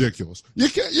is ridiculous. You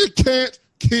can't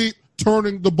keep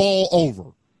turning the ball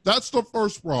over. That's the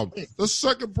first problem. The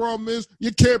second problem is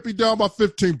you can't be down by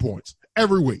 15 points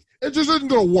every week. It just isn't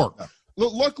going to work.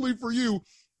 Luckily for you,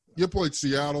 you played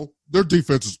Seattle. Their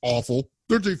defense is awful.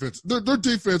 Their defense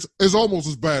is almost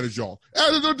as bad as y'all.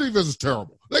 And their defense is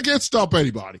terrible. They can't stop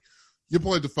anybody. You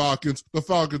played the Falcons. The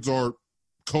Falcons are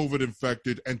COVID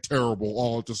infected and terrible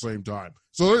all at the same time.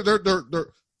 So they're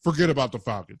forget about the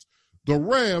Falcons. The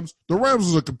Rams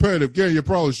was a competitive game. You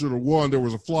probably should have won. There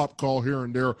was a flop call here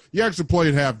and there. You actually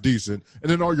played half decent, and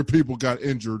then all your people got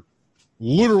injured.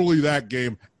 Literally that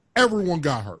game, everyone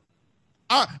got hurt.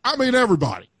 I mean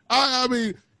everybody. I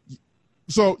mean,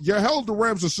 so you held the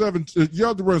Rams to 7. You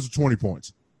held the Rams to 20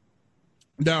 points.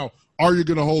 Now, are you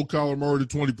going to hold Kyler Murray to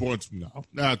 20 points? No,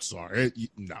 that's sorry.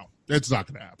 No, it's not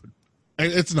going to happen.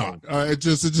 It's not. It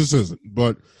just isn't.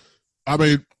 But I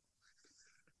mean,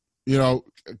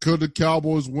 could the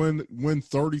Cowboys win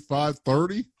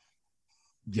 35-30?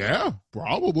 Yeah,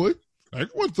 probably. They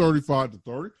could win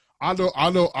 35-30. I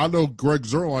know Greg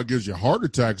Zerline gives you heart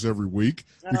attacks every week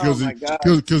because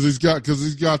he's got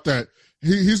that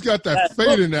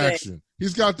fade in action.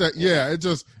 He's got that. Yeah,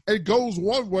 it goes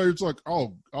one way. It's like,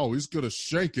 oh, he's gonna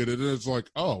shank it, and then it's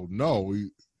like, oh no,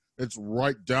 it's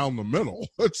right down the middle.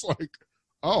 It's like,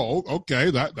 oh, okay,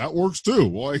 that works too.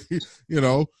 Like,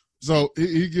 So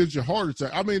he gives you a heart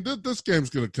attack. I mean, this game's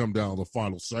going to come down to the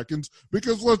final seconds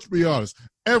because let's be honest,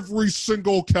 every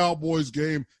single Cowboys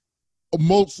game,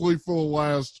 mostly for the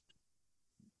last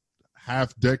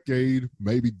half decade,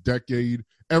 maybe decade,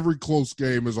 every close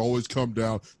game has always come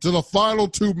down to the final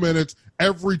 2 minutes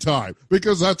every time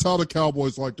because that's how the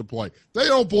Cowboys like to play. They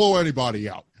don't blow anybody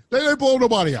out. They didn't blow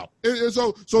nobody out.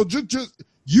 So just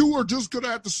you are just going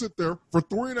to have to sit there for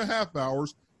 3.5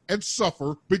 hours and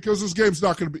suffer because this game's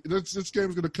not going to be. This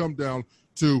game's going to come down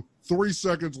to 3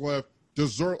 seconds left.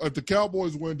 If the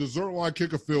Cowboys win, does Zerline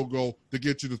kick a field goal to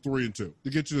get you to 3-2, to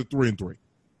get you to 3-3?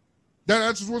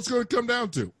 That's what's going to come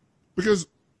down to, because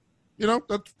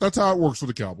that's how it works for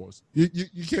the Cowboys.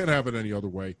 You can't have it any other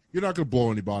way. You're not going to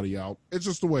blow anybody out. It's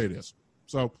just the way it is.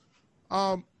 So,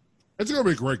 it's going to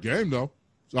be a great game though.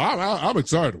 So I'm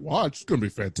excited to watch. It's going to be a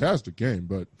fantastic game.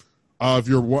 But if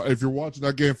you're watching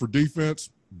that game for defense,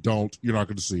 you're not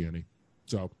going to see any.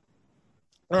 So,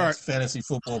 all right, fantasy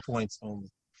football points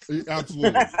only.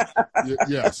 Absolutely.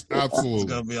 Yes, absolutely.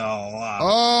 It's going to be a lot.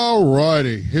 All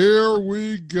righty, here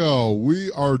we go. We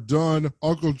are done.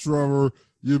 Uncle Trevor,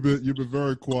 you've been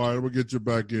very quiet. I'm going to get you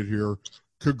back in here.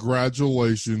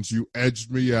 Congratulations. You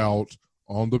edged me out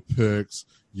on the picks.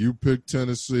 You picked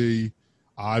Tennessee.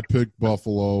 I picked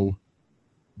Buffalo.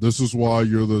 This is why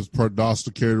you're the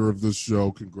prognosticator of this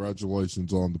show.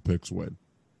 Congratulations on the picks win.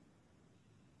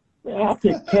 Man, I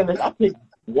picked Tennessee. I picked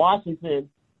Washington.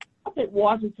 I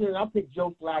picked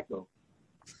Joe Flacco.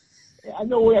 I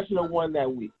know I should have won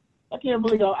that week. I can't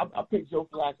believe I picked Joe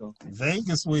Flacco.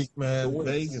 Vegas week, man.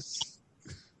 Vegas.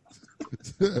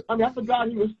 I mean, I forgot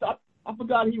he was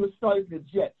starting the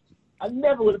Jets. I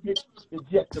never would have picked the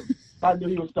Jets if I knew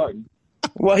he was starting.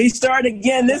 Well, he's starting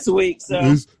again this week, so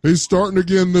he's starting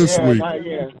again this week.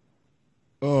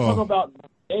 Talk about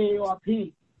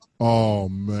AARP. Oh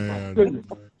man.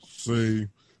 See,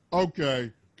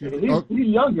 okay. He's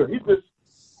younger. He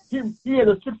had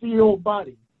a 60-year-old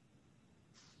body.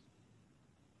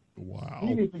 Wow.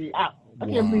 He needs to be out. I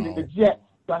can't believe the Jets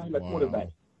got him at quarterback.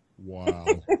 Wow.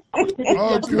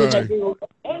 Okay.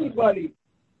 Anybody.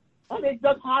 I think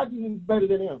Doug Hodges is better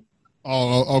than him.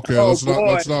 Oh, okay.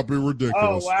 Let's not be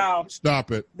ridiculous. Oh, wow. Stop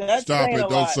it. That's Stop it.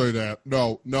 Don't lot. Say that.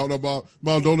 No,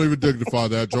 Mom, don't even dignify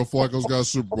that. Joe Flacco's got a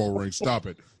Super Bowl ring. Stop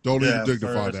it. Don't even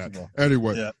dignify that.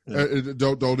 Anyway,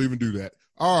 don't even do that.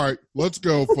 All right, let's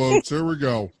go, folks. Here we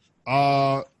go.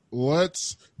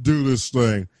 Let's do this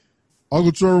thing.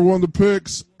 Uncle Trevor won the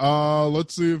picks.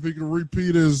 Let's see if he can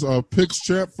repeat his picks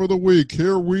champ for the week.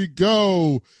 Here we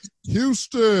go.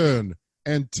 Houston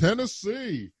and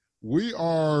Tennessee. We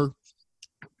are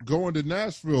going to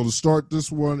Nashville to start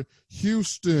this one.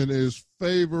 Houston is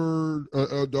favored.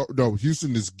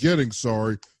 Houston is getting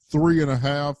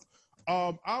 3.5.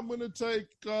 I'm going to take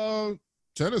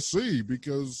Tennessee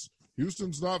because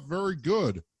Houston's not very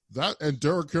good. And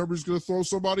Derrick Henry's going to throw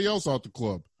somebody else out the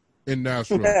club in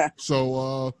Nashville.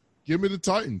 So give me the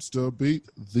Titans to beat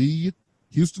the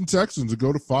Houston Texans and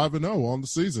go to 5-0 on the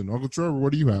season. Uncle Trevor,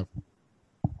 what do you have?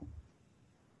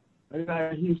 I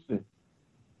got Houston.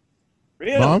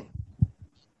 Really? Mom?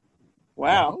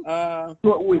 Wow.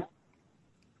 Short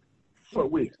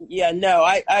week. Yeah, no.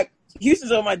 I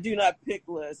Houston's on my do not pick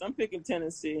list. I'm picking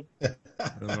Tennessee.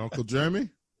 And Uncle Jamie?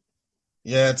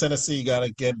 Yeah, Tennessee got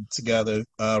to get together.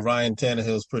 Ryan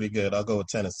Tannehill's pretty good. I'll go with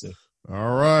Tennessee.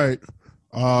 All right.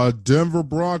 Denver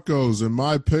Broncos and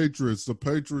my Patriots. The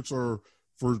Patriots are,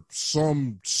 for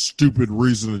some stupid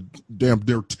reason, they're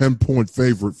 10-point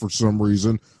favorite for some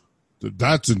reason.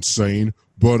 That's insane.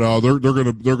 But they're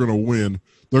gonna win.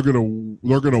 They're gonna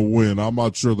win. I'm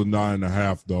not sure the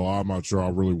 9.5 though. I'm not sure I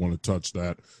really want to touch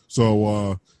that.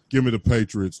 So give me the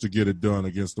Patriots to get it done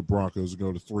against the Broncos and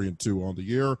go to 3-2 on the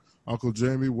year. Uncle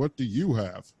Jamie, what do you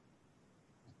have?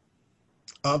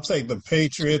 I'll take the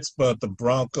Patriots, but the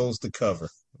Broncos to cover.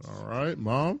 All right,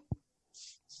 Mom.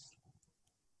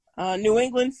 New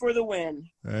England for the win.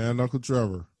 And Uncle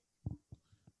Trevor.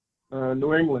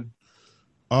 New England.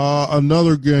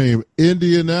 Another game,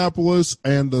 Indianapolis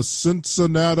and the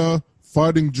Cincinnati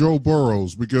fighting Joe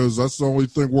Burrows, because that's the only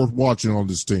thing worth watching on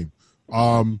this team.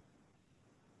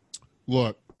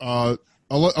 Look,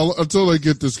 until they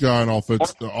get this guy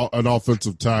an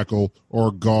offensive tackle or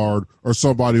a guard or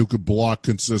somebody who could block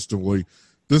consistently,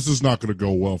 this is not going to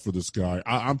go well for this guy.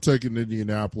 I'm taking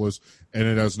Indianapolis, and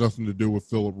it has nothing to do with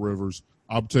Phillip Rivers.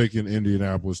 I'm taking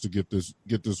Indianapolis to get this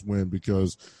win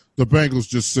because the Bengals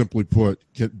just simply put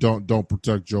don't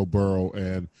protect Joe Burrow,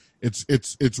 and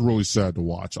it's really sad to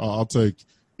watch. I'll take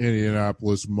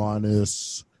Indianapolis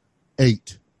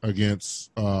 -8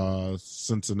 against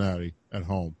Cincinnati at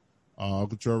home.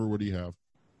 Uncle Trevor, what do you have?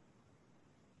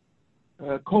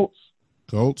 Colts.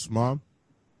 Colts, Mom?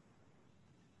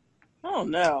 I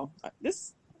don't know.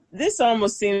 This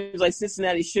almost seems like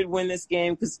Cincinnati should win this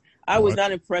game because I was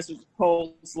not impressed with the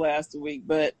Colts last week.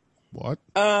 But what?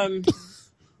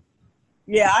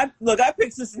 Yeah, I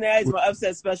picked Cincinnati as my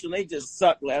upset special, and they just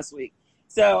sucked last week.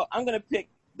 So I'm gonna pick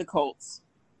the Colts.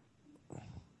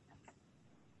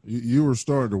 You were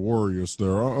starting to worry us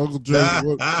there, Uncle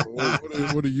Jamie.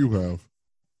 What do you have?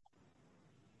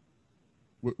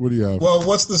 What do you have? Well,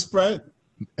 what's the spread?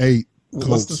 8. What's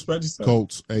Colts. the spread you said?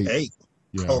 Colts, 8. 8.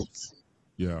 Yeah. Colts.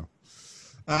 Yeah.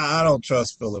 I don't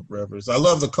trust Phillip Rivers. I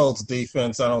love the Colts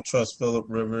defense. I don't trust Phillip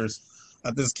Rivers.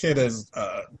 This kid is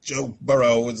Joe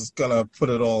Burrow is gonna put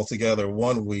it all together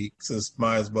one week. So this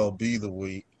might as well be the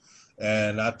week,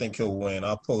 and I think he'll win.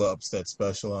 I'll pull an upset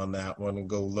special on that one and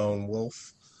go lone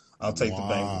wolf. I'll take the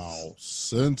Bengals. Wow,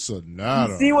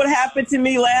 Cincinnati. You see what happened to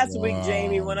me last week,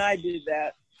 Jamie, when I did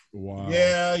that. Wow.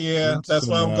 Yeah. That's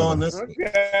why I'm going this week.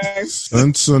 Okay.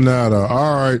 Cincinnati.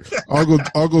 All right.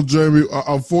 Uncle Jamie,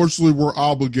 unfortunately, we're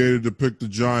obligated to pick the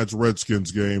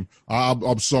Giants-Redskins game.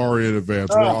 I'm sorry in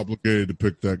advance. We're obligated to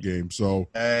pick that game. So,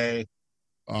 hey,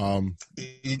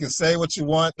 you can say what you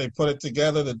want. They put it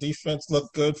together. The defense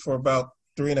looked good for about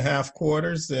 3.5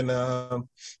 quarters, and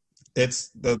it's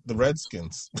the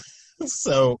Redskins.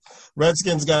 So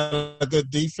Redskins got a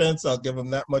good defense. I'll give them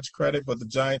that much credit, but the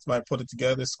Giants might put it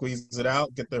together, squeeze it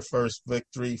out, get their first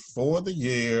victory for the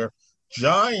year.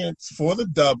 Giants for the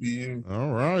W. All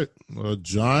right.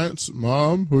 Giants,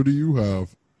 Mom, who do you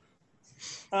have?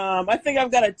 I think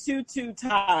I've got a 2-2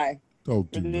 tie Don't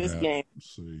for do this that. game.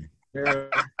 Let's see.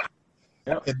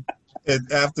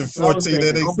 After 14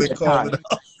 innings, they call it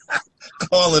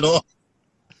off.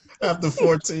 After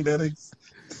 14 innings.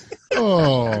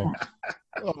 Oh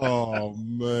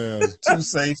man! 2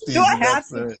 safeties. Do I have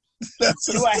to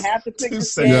pick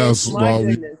the game? Yes, Mom.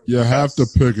 You have to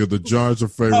pick it. The Giants are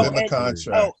favored in the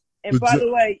contract. And by the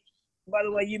way,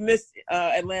 you missed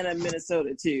Atlanta and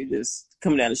Minnesota too. Just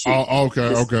coming down the street. Oh,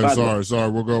 okay. Sorry.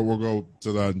 We'll go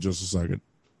to that in just a second.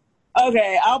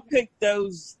 Okay, I'll pick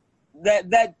those.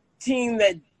 That team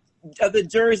the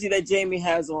jersey that Jamie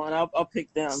has on. I'll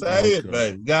pick them. Say it,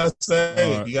 babe. You gotta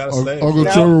say it. You gotta say it. Uncle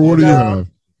Trevor, what do you have?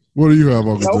 What do you have,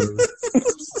 Uncle Trevor?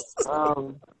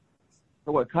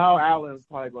 So Kyle Allen is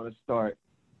probably going to start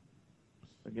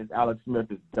against Alex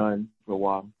Smith. Is done for a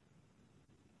while.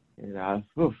 And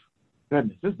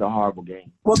goodness, this is a horrible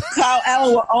game. Well, Kyle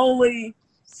Allen will only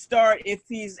start if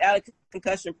he's out of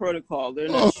concussion protocol. They're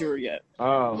not sure yet.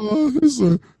 You're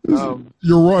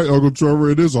right, Uncle Trevor.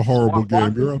 It is a horrible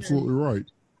game. You're absolutely right.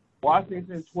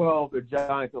 Washington 12, the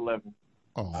Giants 11.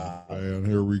 Oh man,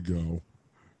 here we go.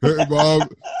 Hey, Bob,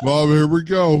 here we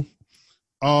go.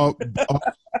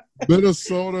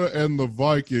 Minnesota and the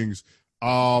Vikings.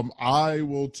 I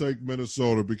will take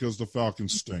Minnesota because the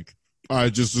Falcons stink.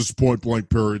 Just this point blank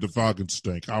period, the Falcons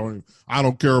stink. I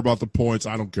don't care about the points.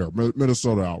 I don't care.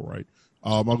 Minnesota outright.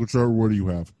 Uncle Trevor, what do you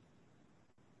have?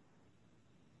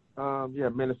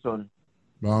 Minnesota.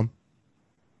 Mom?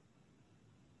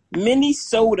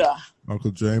 Minnesota. Uncle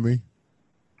Jamie?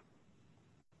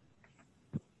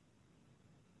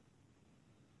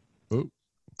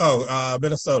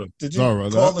 Minnesota. Did you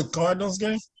call the Cardinals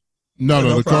game? No,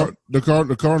 the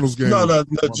Cardinals game. No,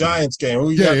 the Giants game.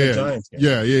 Who got the Giants game?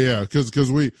 Yeah. Because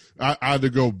I had to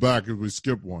go back and we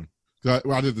skipped one.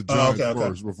 I did the Giants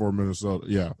first before Minnesota.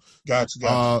 Yeah.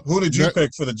 Gotcha. Who did you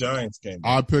pick for the Giants game?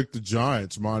 I picked the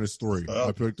Giants -3.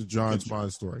 I picked the Giants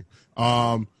 -3.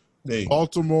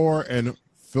 Baltimore and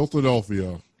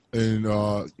Philadelphia in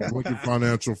Lincoln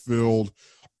Financial Field.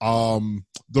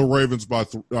 The Ravens by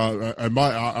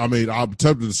I'm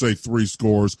tempted to say 3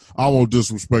 scores. I won't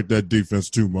disrespect that defense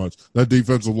too much. That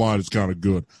defensive line is kind of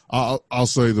good. I'll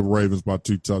say the Ravens by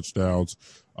 2 touchdowns.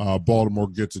 Baltimore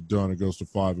gets it done and goes to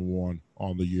 5-1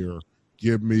 on the year.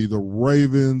 Give me the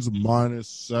Ravens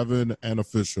 -7 and a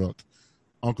fish hook.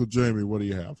 Uncle Jamie, what do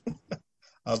you have?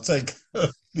 I'll take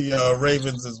the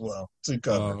Ravens as well. 2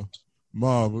 cover.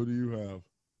 Mom, what do you have?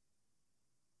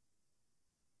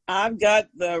 I've got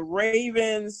the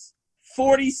Ravens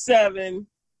 47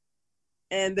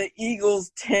 and the Eagles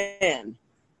 10.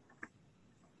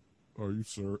 Are you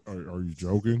Are you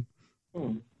joking?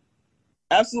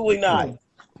 Absolutely not.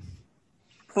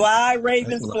 Fly,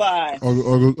 Ravens, fly.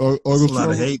 Uncle a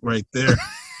lot of hate right there.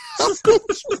 Uncle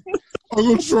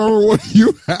Trevor, what do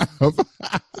you have? A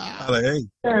lot of hate.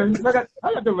 I got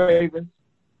the Ravens.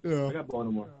 Yeah. I got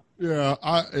Baltimore.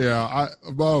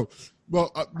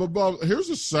 But Bob, here's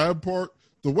the sad part.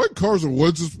 The way Carson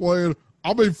Wentz is playing,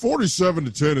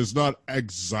 47-10 is not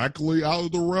exactly out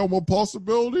of the realm of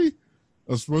possibility.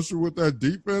 especially with that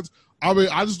defense. I mean,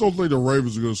 I just don't think the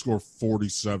Ravens are going to score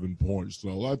 47 points,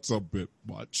 though. That's a bit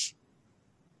much.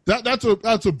 That's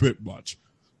a bit much.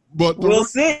 But we'll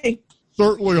see.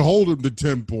 Certainly hold him to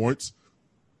 10 points.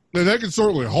 And they can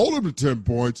certainly hold him to 10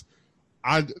 points.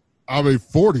 I mean,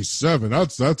 47.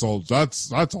 That's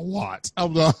a lot.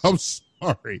 I'm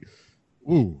sorry.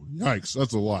 Ooh, yikes!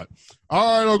 That's a lot.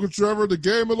 All right, Uncle Trevor. The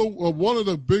game of one of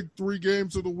the big 3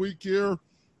 games of the week here.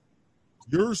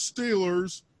 Your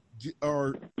Steelers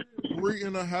are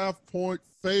 3.5-point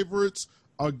favorites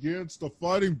against the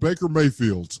Fighting Baker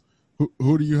Mayfields.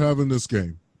 Who do you have in this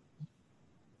game?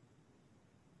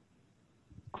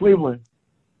 Cleveland.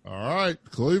 All right,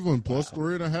 Cleveland plus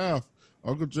 3.5.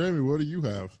 Uncle Jamie, what do you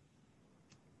have?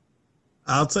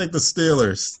 I'll take the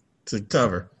Steelers to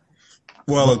cover.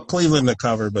 Well, Cleveland to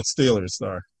cover, but Steelers,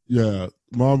 sorry. Yeah.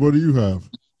 Mom, what do you have?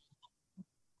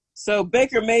 So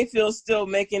Baker Mayfield's still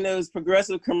making those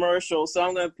progressive commercials, so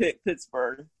I'm going to pick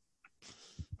Pittsburgh.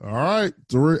 All right.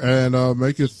 3 and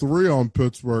make it 3 on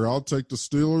Pittsburgh. I'll take the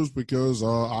Steelers because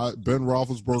Ben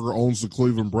Roethlisberger owns the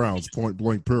Cleveland Browns, point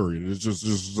blank, period. It's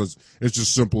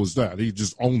just simple as that. He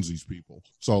just owns these people.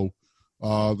 So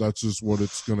that's just what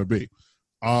it's going to be.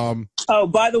 By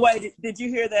the way, did you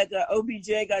hear that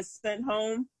OBJ got sent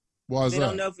home? Why is they that?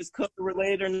 don't know if it's COVID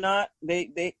related or not.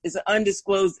 It's an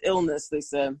undisclosed illness, they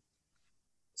said.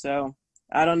 So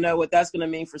I don't know what that's going to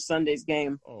mean for Sunday's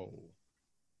game. Oh,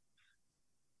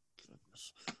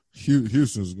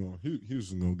 Houston's going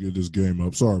to get this game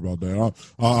up. Sorry about that.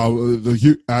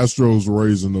 The Astros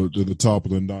raising the top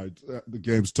of the night. The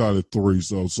game's tied at 3,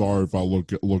 so sorry if I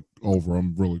look over.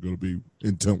 I'm really going to be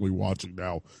intently watching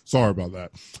now. Sorry about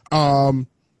that.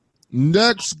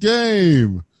 Next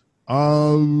game.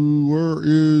 Where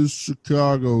is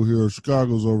Chicago here?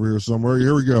 Chicago's over here somewhere.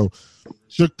 Here we go.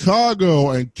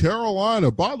 Chicago and Carolina.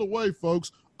 By the way,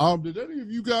 folks, did any of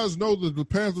you guys know that the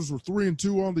Panthers were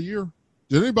 3-2 on the year?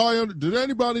 Did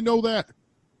anybody know that?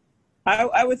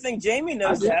 I would think Jamie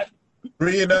knows that.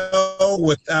 3-0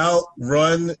 without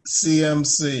run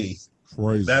CMC.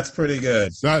 Crazy. That's pretty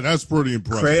good. That's pretty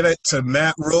impressive. Credit to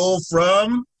Matt Rule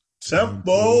from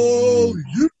Temple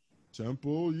U.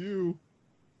 Temple U.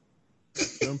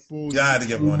 Temple. Got to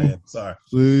get one in. Sorry.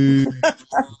 See,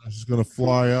 she's gonna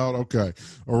fly out. Okay,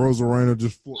 Rosarena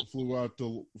just flew out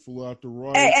to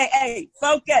right. Hey!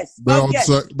 Focus. Bet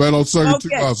on second.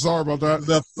 Sorry about that.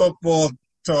 The football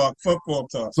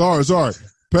talk. Sorry.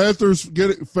 Panthers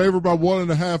get it favored by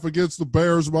 1.5 against the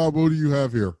Bears. Bob, who do you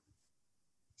have here?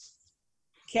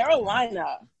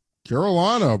 Carolina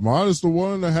minus the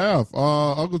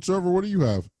 1.5. Uncle Trevor, what do you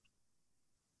have?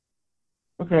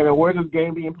 Okay, now where's this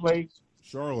game being played?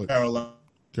 Charlotte.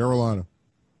 Carolina.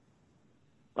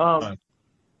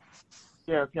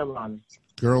 Yeah, Carolina.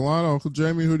 Carolina. Uncle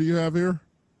Jamie, who do you have here?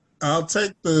 I'll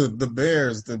take the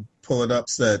Bears to pull it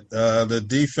upset. The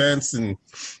defense and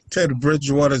Teddy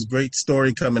Bridgewater's great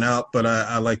story coming out, but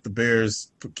I like the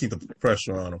Bears to keep the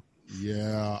pressure on them.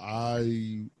 Yeah,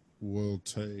 I will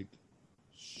take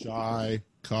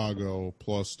Chicago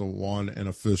plus the 1 and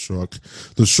a fish hook,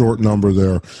 the short number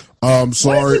there.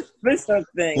 Sorry.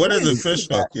 What is a fish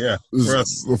hook? Yeah, for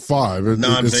us, a 5.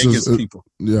 Non-Vegas people.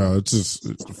 Yeah, it's just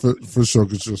fish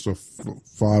hook. It's just a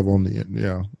 5 on the end.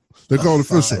 Yeah, they call it a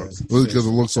fish hook because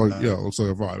it looks like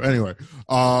a 5. Anyway,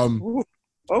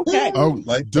 okay.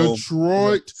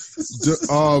 Detroit.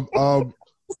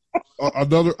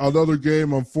 Another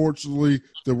game, unfortunately,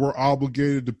 that we're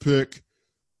obligated to pick.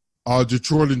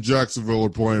 Detroit and Jacksonville are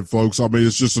playing, folks. I mean,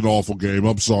 it's just an awful game.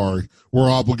 I'm sorry. We're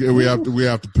obligated. We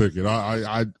have to pick it.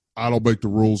 I don't make the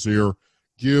rules here.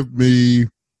 Give me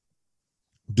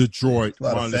Detroit a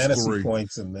lot minus of fantasy 3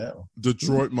 points in that one.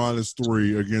 Detroit minus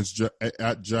 3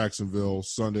 at Jacksonville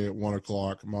Sunday at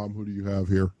 1:00. Mom, who do you have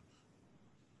here?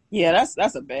 Yeah,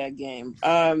 that's a bad game.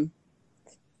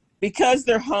 Because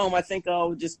they're home, I think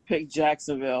I'll just pick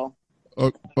Jacksonville.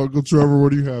 Uncle Trevor,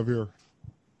 what do you have here?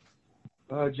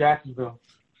 Jacksonville.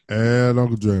 And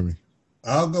Uncle Jamie.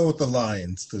 I'll go with the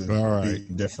Lions to be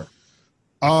different.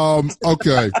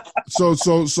 Okay. So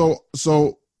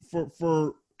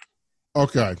for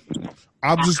okay.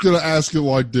 I'm just gonna ask it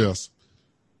like this.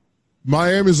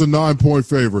 Miami's a 9-point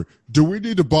favorite. Do we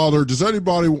need to bother? Does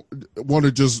anybody want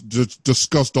to just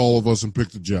disgust all of us and pick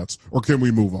the Jets, or can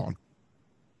we move on?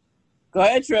 Go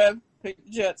ahead, Trev. Pick the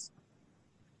Jets.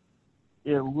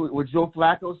 Yeah, with Joe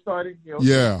Flacco starting.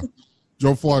 Yeah.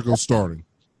 Joe Flacco starting.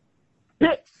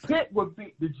 Pitt would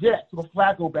beat the Jets with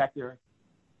Flacco back there.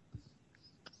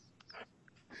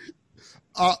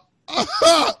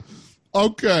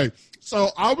 Okay. So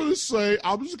I'm just going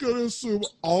to assume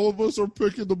all of us are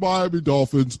picking the Miami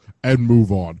Dolphins and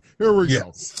move on. Here we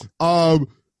go. A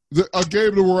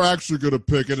game that we're actually going to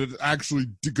pick, and it's actually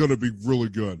going to be really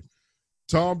good.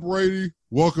 Tom Brady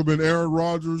welcoming Aaron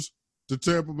Rodgers to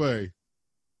Tampa Bay.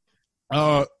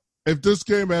 If this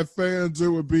game had fans, it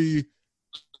would be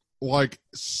like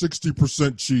 60%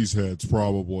 cheeseheads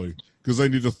probably, because they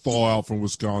need to thaw out from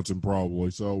Wisconsin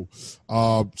probably. So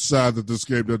sad that this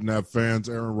game doesn't have fans.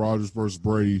 Aaron Rodgers versus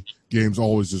Brady games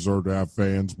always deserve to have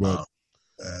fans, but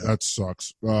that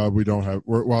sucks. We're not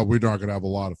going to have a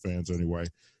lot of fans anyway.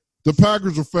 The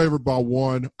Packers are favored by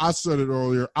 1. I said it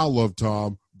earlier. I love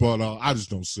Tom, but I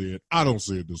just don't see it. I don't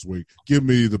see it this week. Give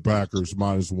me the Packers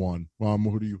 -1.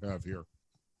 Who do you have here?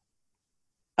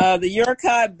 The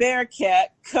Yorkshire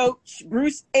Bearcat coach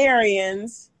Bruce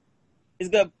Arians is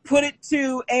going to put it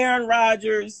to Aaron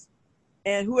Rodgers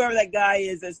and whoever that guy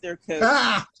is as their coach.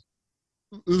 Talk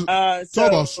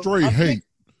about straight hate.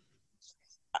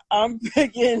 I'm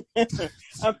picking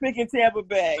Tampa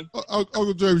Bay.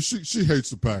 Uncle Jamie, she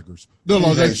hates the Packers.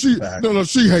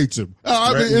 She hates him.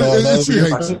 She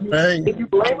hates him. Did you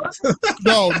blame her?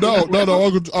 No.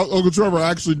 Uncle Trevor,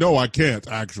 actually, no, I can't.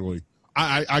 Actually,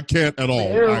 I can't at all.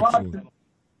 Aaron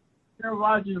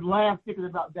Rodgers laughed thinking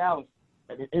about Dallas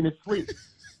in his sleep.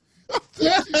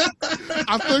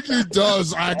 I think he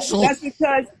does, actually. That's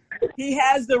because he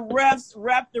has the refs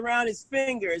wrapped around his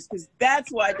fingers, because that's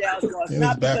why Dallas lost,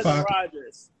 not because of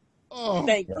Rodgers. Oh,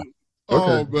 thank you.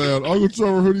 Oh, man. Uncle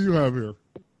Trevor, who do you have here?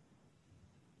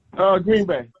 Green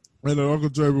Bay. And then Uncle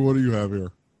Jamie, what do you have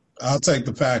here? I'll take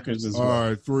the Packers as well. All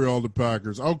right, 3 on the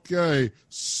Packers. Okay,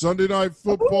 Sunday Night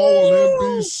Football on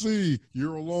NBC.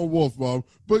 You're a lone wolf, Mom,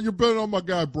 but you're betting on my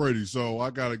guy Brady, so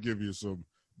I got to give you some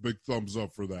big thumbs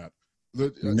up for that.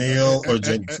 Neil or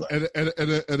Jimmy. And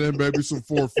then maybe some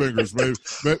 4 fingers.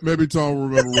 Maybe Tom will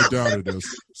remember what down it is.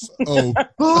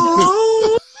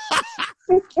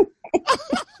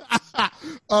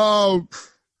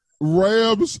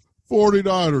 Rams,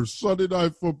 49ers, Sunday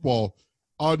Night Football.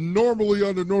 Normally,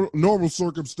 under normal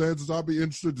circumstances, I'd be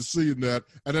interested to see in that.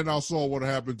 And then I saw what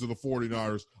happened to the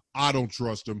 49ers. I don't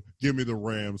trust them. Give me the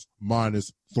Rams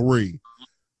 -3.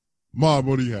 Mom,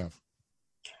 what do you have?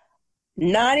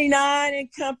 99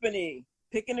 and company,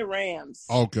 picking the Rams.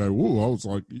 Okay. Woo, I was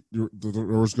like, they were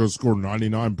going to score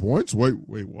 99 points? Wait,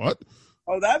 what?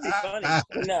 Oh, that'd be funny.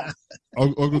 No.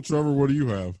 Uncle Trevor, what do you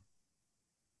have?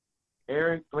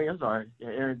 Aaron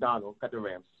Donald got the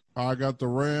Rams. I got the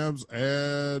Rams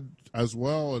as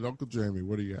well. And Uncle Jamie,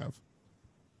 what do you have?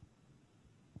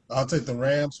 I'll take the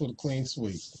Rams with a clean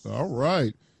sweep. All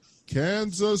right.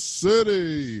 Kansas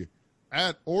City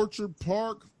at Orchard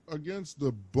Park against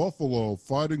the Buffalo,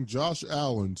 fighting Josh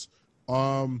Allen's.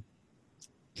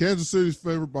 Kansas City's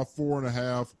favored by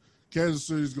 4.5. Kansas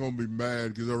City's going to be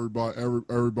mad because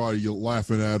everybody you're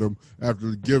laughing at him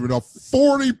after giving up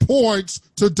 40 points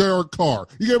to Derek Carr.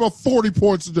 You gave up 40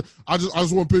 points. I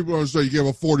just want people to understand you gave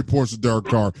up 40 points to Derek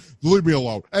Carr. Leave me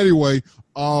alone. Anyway,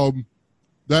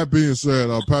 that being said,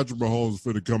 Patrick Mahomes is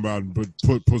going to come out and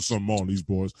put something on these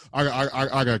boys.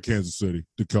 I got Kansas City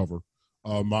to cover.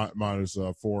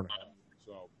 -4.5.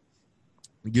 So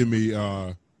give me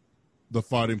the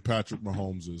fighting Patrick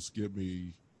Mahomeses. Give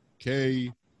me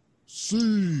KC.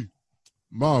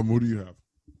 Mom, what do you have?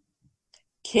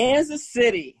 Kansas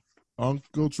City.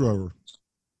 Uncle Trevor.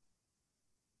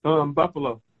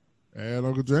 Buffalo. And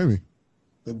Uncle Jamie.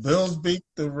 The Bills beat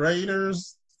the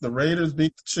Raiders. The Raiders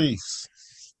beat the Chiefs.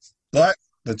 But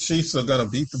the Chiefs are going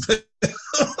to beat the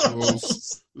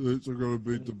Bills. They're going to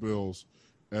beat the Bills.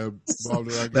 And Mom,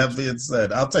 that being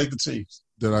said, I'll take the Chiefs.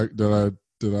 Did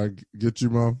I get you,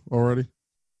 Mom, already?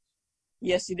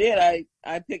 Yes, you did.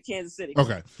 I picked Kansas City.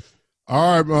 Okay.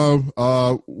 All right, Mom.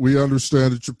 We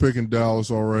understand that you're picking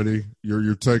Dallas already.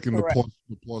 You're taking the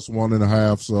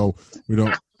 +1.5, so we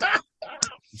don't.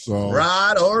 So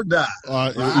ride or die.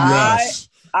 Yes.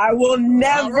 I will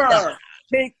never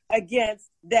pick against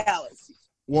Dallas.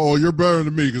 Well, you're better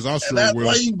than me because I sure that's will.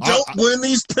 That's why you don't win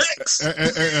these picks.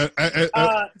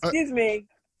 Excuse me.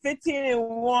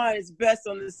 15-1 is best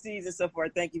on the season so far.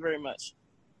 Thank you very much.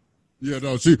 Yeah,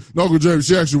 Uncle James,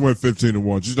 she actually went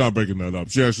 15-1. She's not making that up.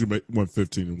 She actually went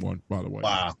 15-1. By the way.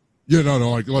 Wow. Yeah,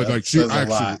 like she actually.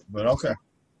 Lot, but okay.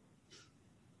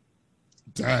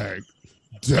 Dang.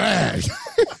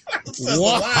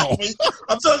 Wow.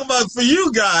 I'm talking about for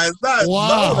you guys. Not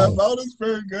Mona's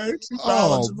very good. She's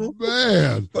knowledgeable.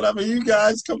 Man. But I mean, you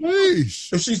guys, come on.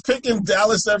 If she's picking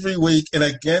Dallas every week and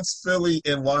against Philly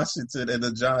and Washington and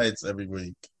the Giants every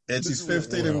week, and she's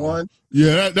 15-1.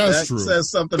 Yeah, that's true. That says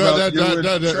something about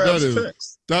your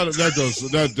picks.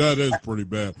 That is pretty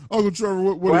bad. Uncle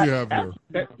Trevor, what do you have here?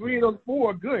 That 3 of those 4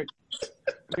 are good.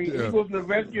 I mean, Eagles and the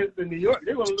Redskins in New York,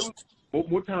 they're going to lose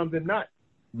more times than not.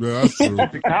 Yeah, that's true.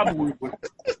 The Cowboys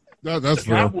That's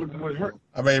fair. Cowboys would hurt.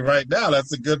 I mean, right now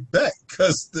that's a good bet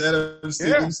because the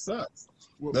NFC East sucks.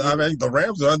 I mean, the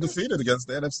Rams are undefeated against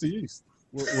the NFC East.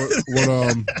 What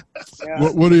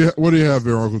do you have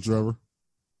here, Uncle Trevor?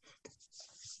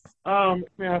 Man,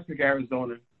 I pick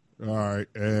Arizona. All right,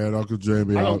 and Uncle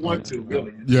Jamie. I don't want to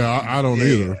really. Yeah, I don't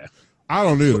either. I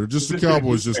don't either. Just the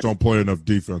Cowboys just don't play enough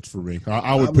defense for me.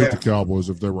 I would pick the Cowboys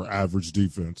if they were average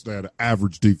defense. They had an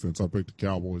average defense. I pick the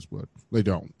Cowboys, but they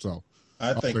don't. So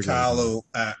I think Kyle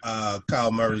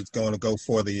Murray's going to go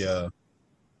for the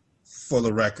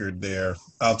record there.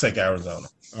 I'll take Arizona.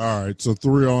 All right, so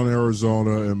 3 on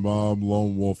Arizona and Mom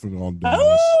lone wolfing on Dallas.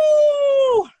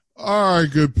 Oh! All right,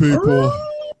 good people.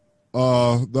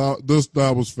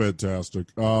 That was fantastic.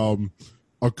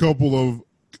 A couple of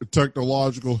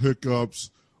technological hiccups,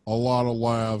 a lot of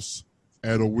laughs,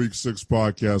 and a Week 6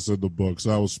 podcast in the books.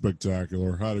 That was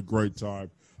spectacular. Had a great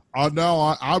time.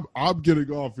 Now I'm getting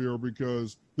off here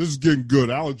because this is getting good.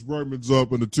 Alex Bregman's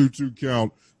up in the 2-2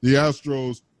 count. The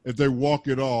Astros, if they walk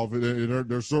it off,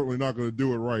 they're certainly not going to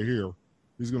do it right here.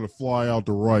 He's going to fly out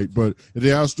to right. But if the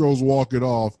Astros walk it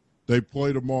off, they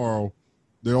play tomorrow.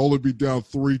 They'll only be down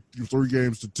 3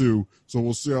 games to 2. So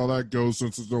we'll see how that goes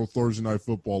since there's no Thursday Night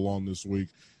Football on this week.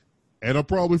 And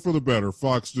probably for the better.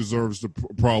 Fox deserves to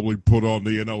probably put on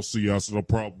the NLCS. It'll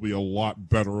probably be a lot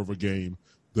better of a game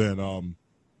than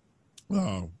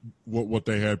what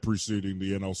they had preceding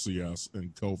the NLCS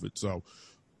and COVID. So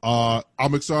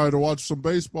I'm excited to watch some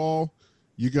baseball.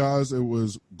 You guys, it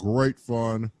was great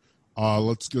fun.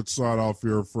 Let's get signed off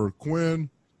here for Quinn,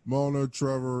 Mona,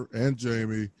 Trevor, and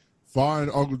Jamie.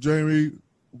 Find Uncle Jamie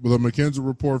with the McKenzie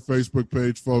Report Facebook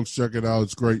page, folks. Check it out.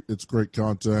 It's great. It's great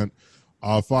content.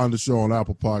 Find the show on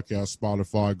Apple Podcasts,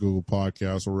 Spotify, Google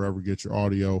Podcasts, or wherever you get your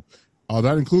audio.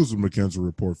 That includes the McKenzie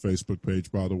Report Facebook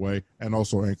page, by the way, and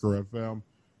also Anchor FM.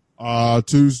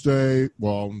 Tuesday,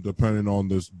 well, depending on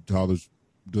how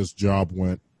this job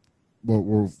went,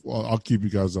 I'll keep you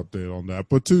guys updated on that.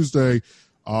 But Tuesday,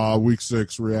 Week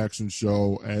 6 reaction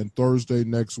show, and Thursday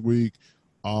next week,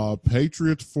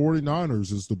 Patriots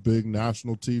 49ers is the big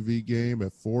national TV game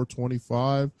at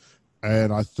 4:25,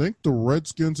 and I think the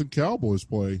Redskins and Cowboys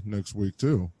play next week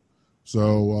too.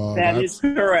 So that is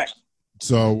correct.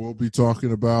 So we'll be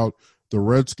talking about the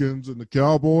Redskins and the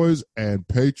Cowboys and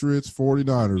Patriots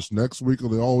 49ers next week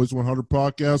on the Always 100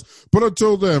 podcast. But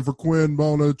until then, for Quinn,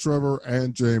 Mona, Trevor,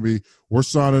 and Jamie, we're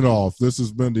signing off. This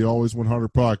has been the Always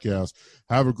 100 podcast.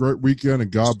 Have a great weekend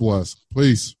and God bless.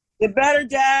 Peace. Get better,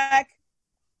 Dak.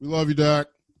 We love you, Dak.